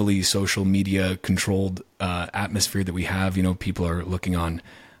heavily social media controlled atmosphere that we have. People are looking on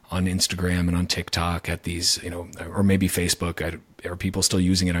Instagram and on TikTok at these, or maybe Facebook. Are people still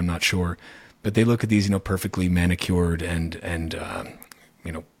using it? I'm not sure. But they look at these, perfectly manicured and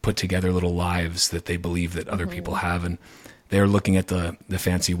put together little lives that they believe that other people have. And they're looking at the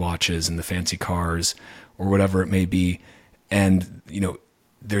fancy watches and the fancy cars or whatever it may be. And,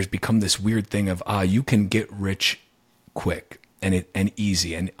 there's become this weird thing of, you can get rich quick and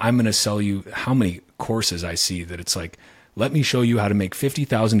easy. And I'm going to sell you how many courses I see that it's like let me show you how to make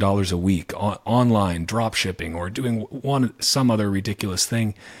 $50,000 a week online, drop shipping, or doing some other ridiculous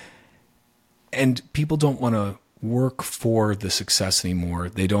thing. And people don't want to work for the success anymore.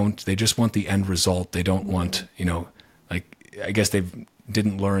 They just want the end result. They don't want, like, I guess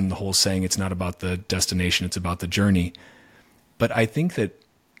didn't learn the whole saying, it's not about the destination, it's about the journey. But I think that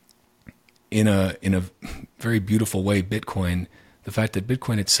in a very beautiful way, Bitcoin, the fact that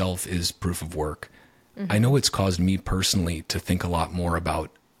Bitcoin itself is proof of work, I know it's caused me personally to think a lot more about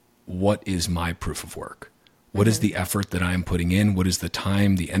what is my proof of work? What is the effort that I'm putting in? What is the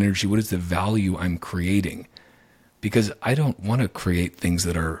time, the energy? What is the value I'm creating? Because I don't want to create things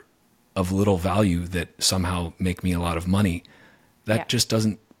that are of little value that somehow make me a lot of money. That just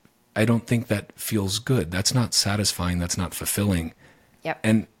doesn't, I don't think that feels good. That's not satisfying. That's not fulfilling. Yep.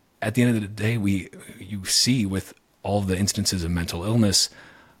 And at the end of the day, you see with all the instances of mental illness,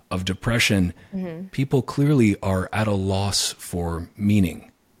 of depression, people clearly are at a loss for meaning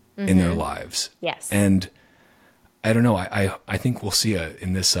in their lives. Yes. And I don't know, I think we'll see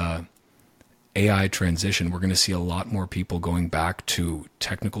in this AI transition, we're going to see a lot more people going back to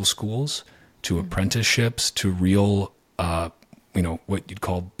technical schools, to apprenticeships, to real, what you'd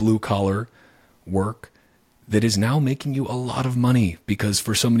call blue collar work that is now making you a lot of money, because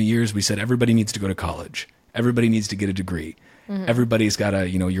for so many years we said everybody needs to go to college. Everybody needs to get a degree. Everybody's got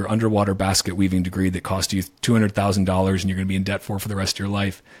your underwater basket weaving degree that cost you $200,000 and you're going to be in debt for the rest of your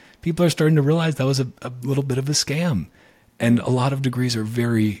life. People are starting to realize that was a little bit of a scam. And a lot of degrees are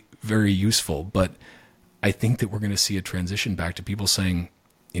very, very useful. But I think that we're going to see a transition back to people saying,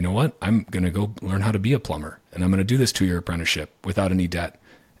 you know what, I'm going to go learn how to be a plumber, and I'm going to do this 2-year apprenticeship without any debt.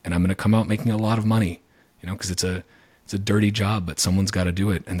 And I'm going to come out making a lot of money, because it's a dirty job, but someone's got to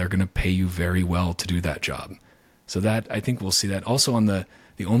do it, and they're going to pay you very well to do that job. So that, I think we'll see that. Also on the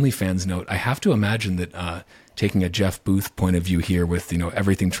OnlyFans note, I have to imagine that taking a Jeff Booth point of view here with,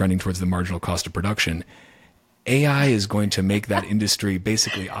 everything trending towards the marginal cost of production, AI is going to make that industry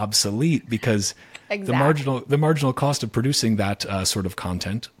basically obsolete, because the marginal cost of producing that sort of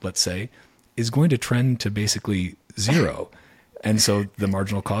content, let's say, is going to trend to basically zero. And so the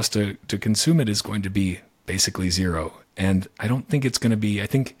marginal cost to consume it is going to be basically zero. And I don't think it's going to be, I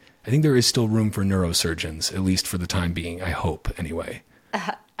think there is still room for neurosurgeons, at least for the time being, I hope anyway.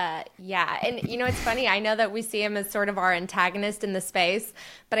 Yeah. And, it's funny. I know that we see him as sort of our antagonist in the space,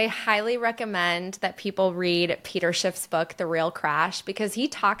 but I highly recommend that people read Peter Schiff's book, The Real Crash, because he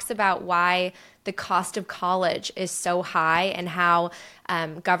talks about why the cost of college is so high and how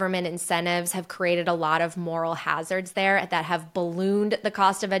government incentives have created a lot of moral hazards there that have ballooned the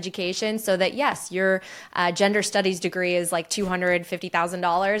cost of education, so that, yes, your gender studies degree is like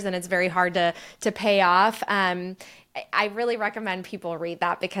 $250,000 and it's very hard to pay off. I really recommend people read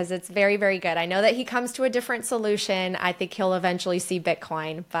that because it's very, very good. I know that he comes to a different solution. I think he'll eventually see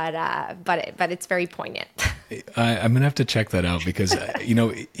Bitcoin, but it's very poignant. I'm gonna have to check that out because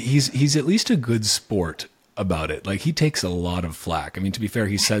he's at least a good sport about it. Like, he takes a lot of flack. I mean, to be fair,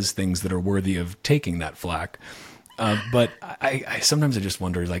 he says things that are worthy of taking that flack. But I sometimes I just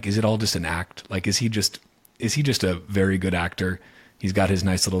wonder, like, is it all just an act? Like, is he just a very good actor? He's got his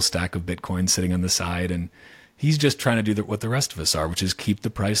nice little stack of Bitcoin sitting on the side, and he's just trying to do what the rest of us are, which is keep the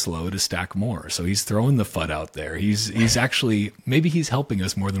price low to stack more. So he's throwing the FUD out there. He's actually, maybe he's helping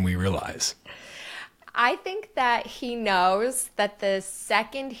us more than we realize. I think that he knows that the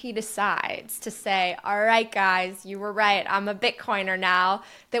second he decides to say, all right, guys, you were right, I'm a Bitcoiner now,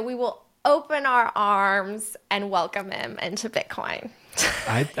 that we will open our arms and welcome him into Bitcoin.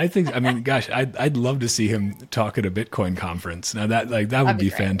 I think, I mean, gosh, I'd love to see him talk at a Bitcoin conference. Now that would be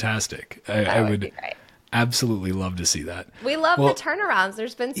fantastic. I would be great. Absolutely love to see that. We love the turnarounds.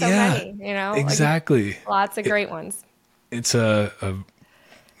 There's been so many, Exactly. Like, lots of great ones. It's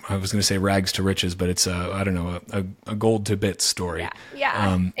I was going to say rags to riches, but it's a gold to bits story.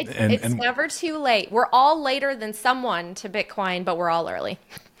 Yeah. It's never too late. We're all later than someone to Bitcoin, but we're all early.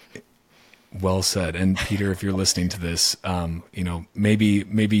 Well said. And Peter, if you're listening to this,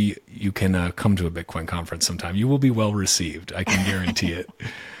 maybe you can come to a Bitcoin conference sometime. You will be well received. I can guarantee it.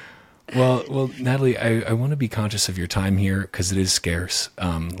 Well, Natalie, I want to be conscious of your time here because it is scarce,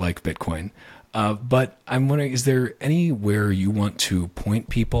 like Bitcoin. But I'm wondering, is there anywhere you want to point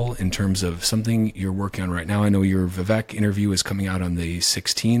people in terms of something you're working on right now? I know your Vivek interview is coming out on the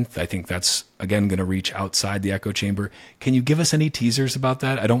 16th. I think that's, again, going to reach outside the echo chamber. Can you give us any teasers about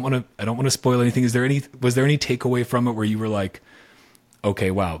that? I don't want to spoil anything. Was there any takeaway from it where you were like, okay,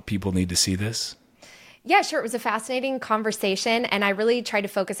 wow, people need to see this? Yeah, sure. It was a fascinating conversation, and I really tried to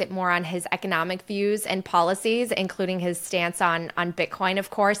focus it more on his economic views and policies, including his stance on Bitcoin,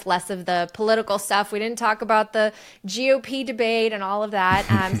 of course, less of the political stuff. We didn't talk about the GOP debate and all of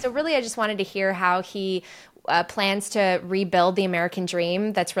that. So really, I just wanted to hear how he plans to rebuild the American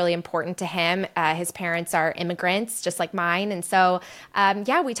dream. That's really important to him. His parents are immigrants, just like mine. And so,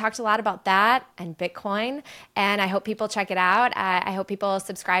 yeah, we talked a lot about that and Bitcoin. And I hope people check it out. I hope people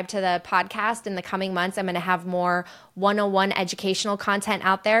subscribe to the podcast in the coming months. I'm going to have more 101 educational content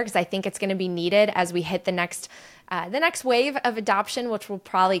out there because I think it's going to be needed as we hit the next wave of adoption, which will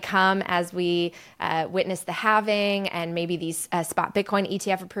probably come as we witness the halving and maybe these spot Bitcoin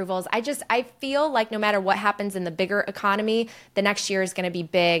ETF approvals. I feel like no matter what happens in the bigger economy, the next year is going to be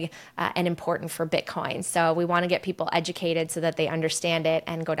big and important for Bitcoin. So we want to get people educated so that they understand it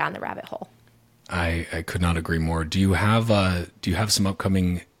and go down the rabbit hole. I could not agree more. Do you have some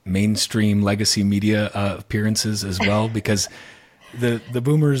upcoming mainstream legacy media appearances as well? Because the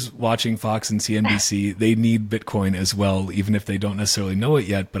boomers watching Fox and CNBC, they need Bitcoin as well, even if they don't necessarily know it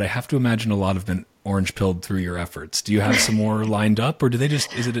yet. But I have to imagine a lot have been orange pilled through your efforts. Do you have some more lined up, or do they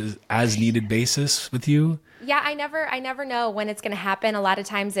is it an as needed basis with you? Yeah, I never know when it's going to happen. A lot of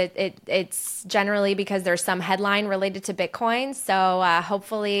times it's generally because there's some headline related to Bitcoin. So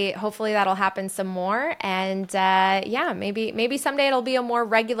hopefully that'll happen some more. And yeah, maybe someday it'll be a more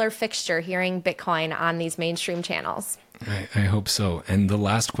regular fixture hearing Bitcoin on these mainstream channels. I hope so. And the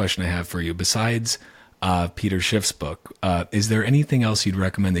last question I have for you, besides Peter Schiff's book, is there anything else you'd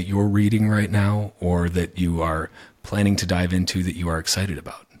recommend that you're reading right now or that you are planning to dive into that you are excited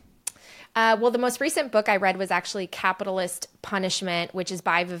about? Well, the most recent book I read was actually Capitalist Punishment, which is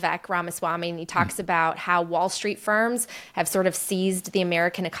by Vivek Ramaswamy. And he talks about how Wall Street firms have sort of seized the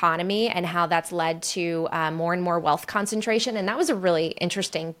American economy and how that's led to more and more wealth concentration. And that was a really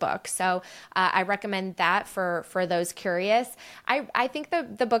interesting book. So I recommend that for those curious. I think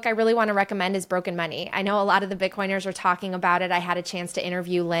the book I really want to recommend is Broken Money. I know a lot of the Bitcoiners are talking about it. I had a chance to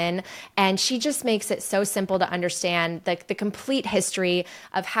interview Lynn, and she just makes it so simple to understand the complete history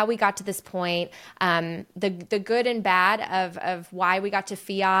of how we got to this point, the good and bad of why we got to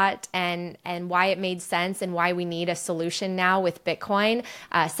fiat and why it made sense and why we need a solution now with Bitcoin,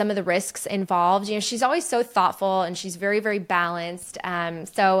 some of the risks involved. You know, she's always so thoughtful and she's very, very balanced.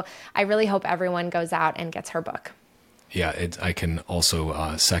 So I really hope everyone goes out and gets her book. Yeah, I can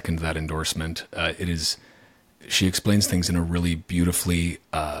also second that endorsement. She explains things in a really beautifully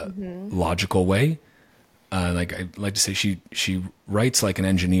logical way. Like I like to say, she writes like an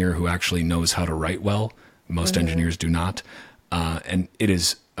engineer who actually knows how to write well. Most engineers do not, and it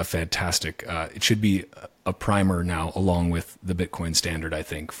is a fantastic. It should be a primer now, along with the Bitcoin Standard, I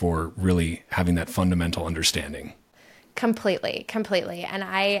think, for really having that fundamental understanding. Completely. And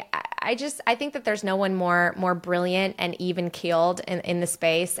I think that there's no one more brilliant and even keeled in the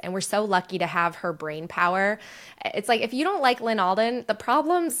space. And we're so lucky to have her brain power. It's like, if you don't like Lynn Alden, the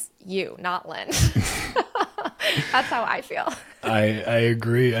problem's you, not Lynn. That's how I feel. I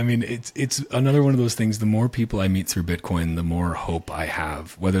agree. I mean, it's another one of those things. The more people I meet through Bitcoin, the more hope I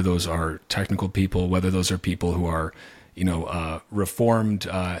have, whether those are technical people, whether those are people who are, reformed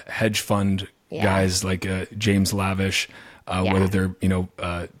hedge fund guys like James Lavish, whether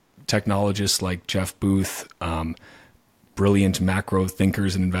they're, technologists like Jeff Booth, brilliant macro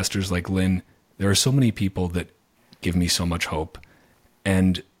thinkers and investors like Lynn. There are so many people that give me so much hope,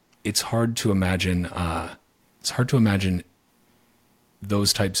 and it's hard to imagine. It's hard to imagine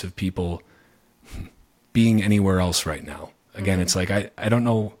those types of people being anywhere else right now. Again, it's like I don't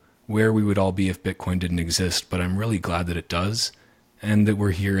know where we would all be if Bitcoin didn't exist, but I'm really glad that it does, and that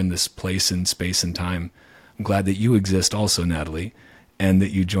we're here in this place and space and time. I'm glad that you exist also, Natalie, and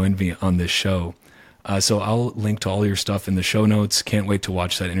that you joined me on this show. So I'll link to all your stuff in the show notes. Can't wait to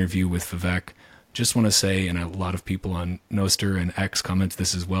watch that interview with Vivek. Just want to say, and a lot of people on Nostr and X comment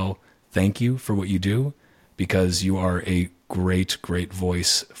this as well, thank you for what you do, because you are a great, great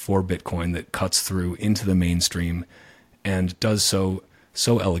voice for Bitcoin that cuts through into the mainstream and does so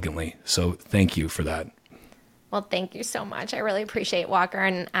elegantly. So thank you for that. Well, thank you so much. I really appreciate Walker,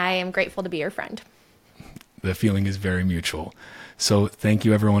 and I am grateful to be your friend. The feeling is very mutual. So thank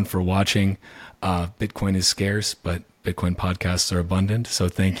you everyone for watching. Bitcoin is scarce, but Bitcoin podcasts are abundant. So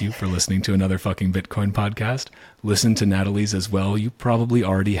thank you for listening to another fucking Bitcoin podcast. Listen to Natalie's as well. You probably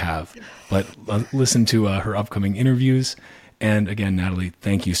already have, but listen to her upcoming interviews. And again, Natalie,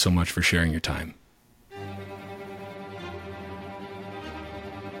 thank you so much for sharing your time.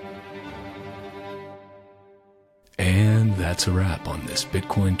 And that's a wrap on this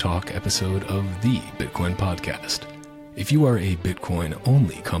Bitcoin Talk episode of the Bitcoin Podcast. If you are a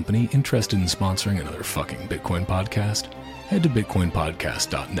Bitcoin-only company interested in sponsoring another fucking Bitcoin podcast, head to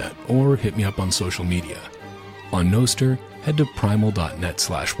bitcoinpodcast.net or hit me up on social media. On Nostr, head to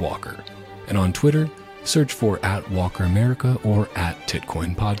primal.net/Walker. And on Twitter, search for @WalkerAmerica or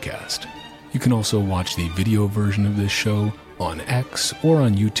 @TitcoinPodcast. You can also watch the video version of this show on X or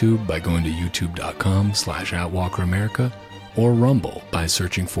on YouTube by going to youtube.com/@WalkerAmerica or Rumble by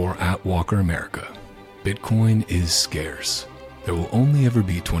searching for @WalkerAmerica. Bitcoin is scarce. There will only ever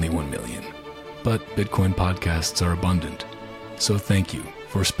be 21 million. But Bitcoin podcasts are abundant. So thank you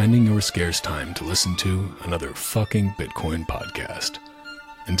for spending your scarce time to listen to another fucking Bitcoin podcast.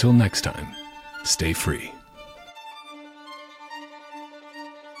 Until next time, stay free.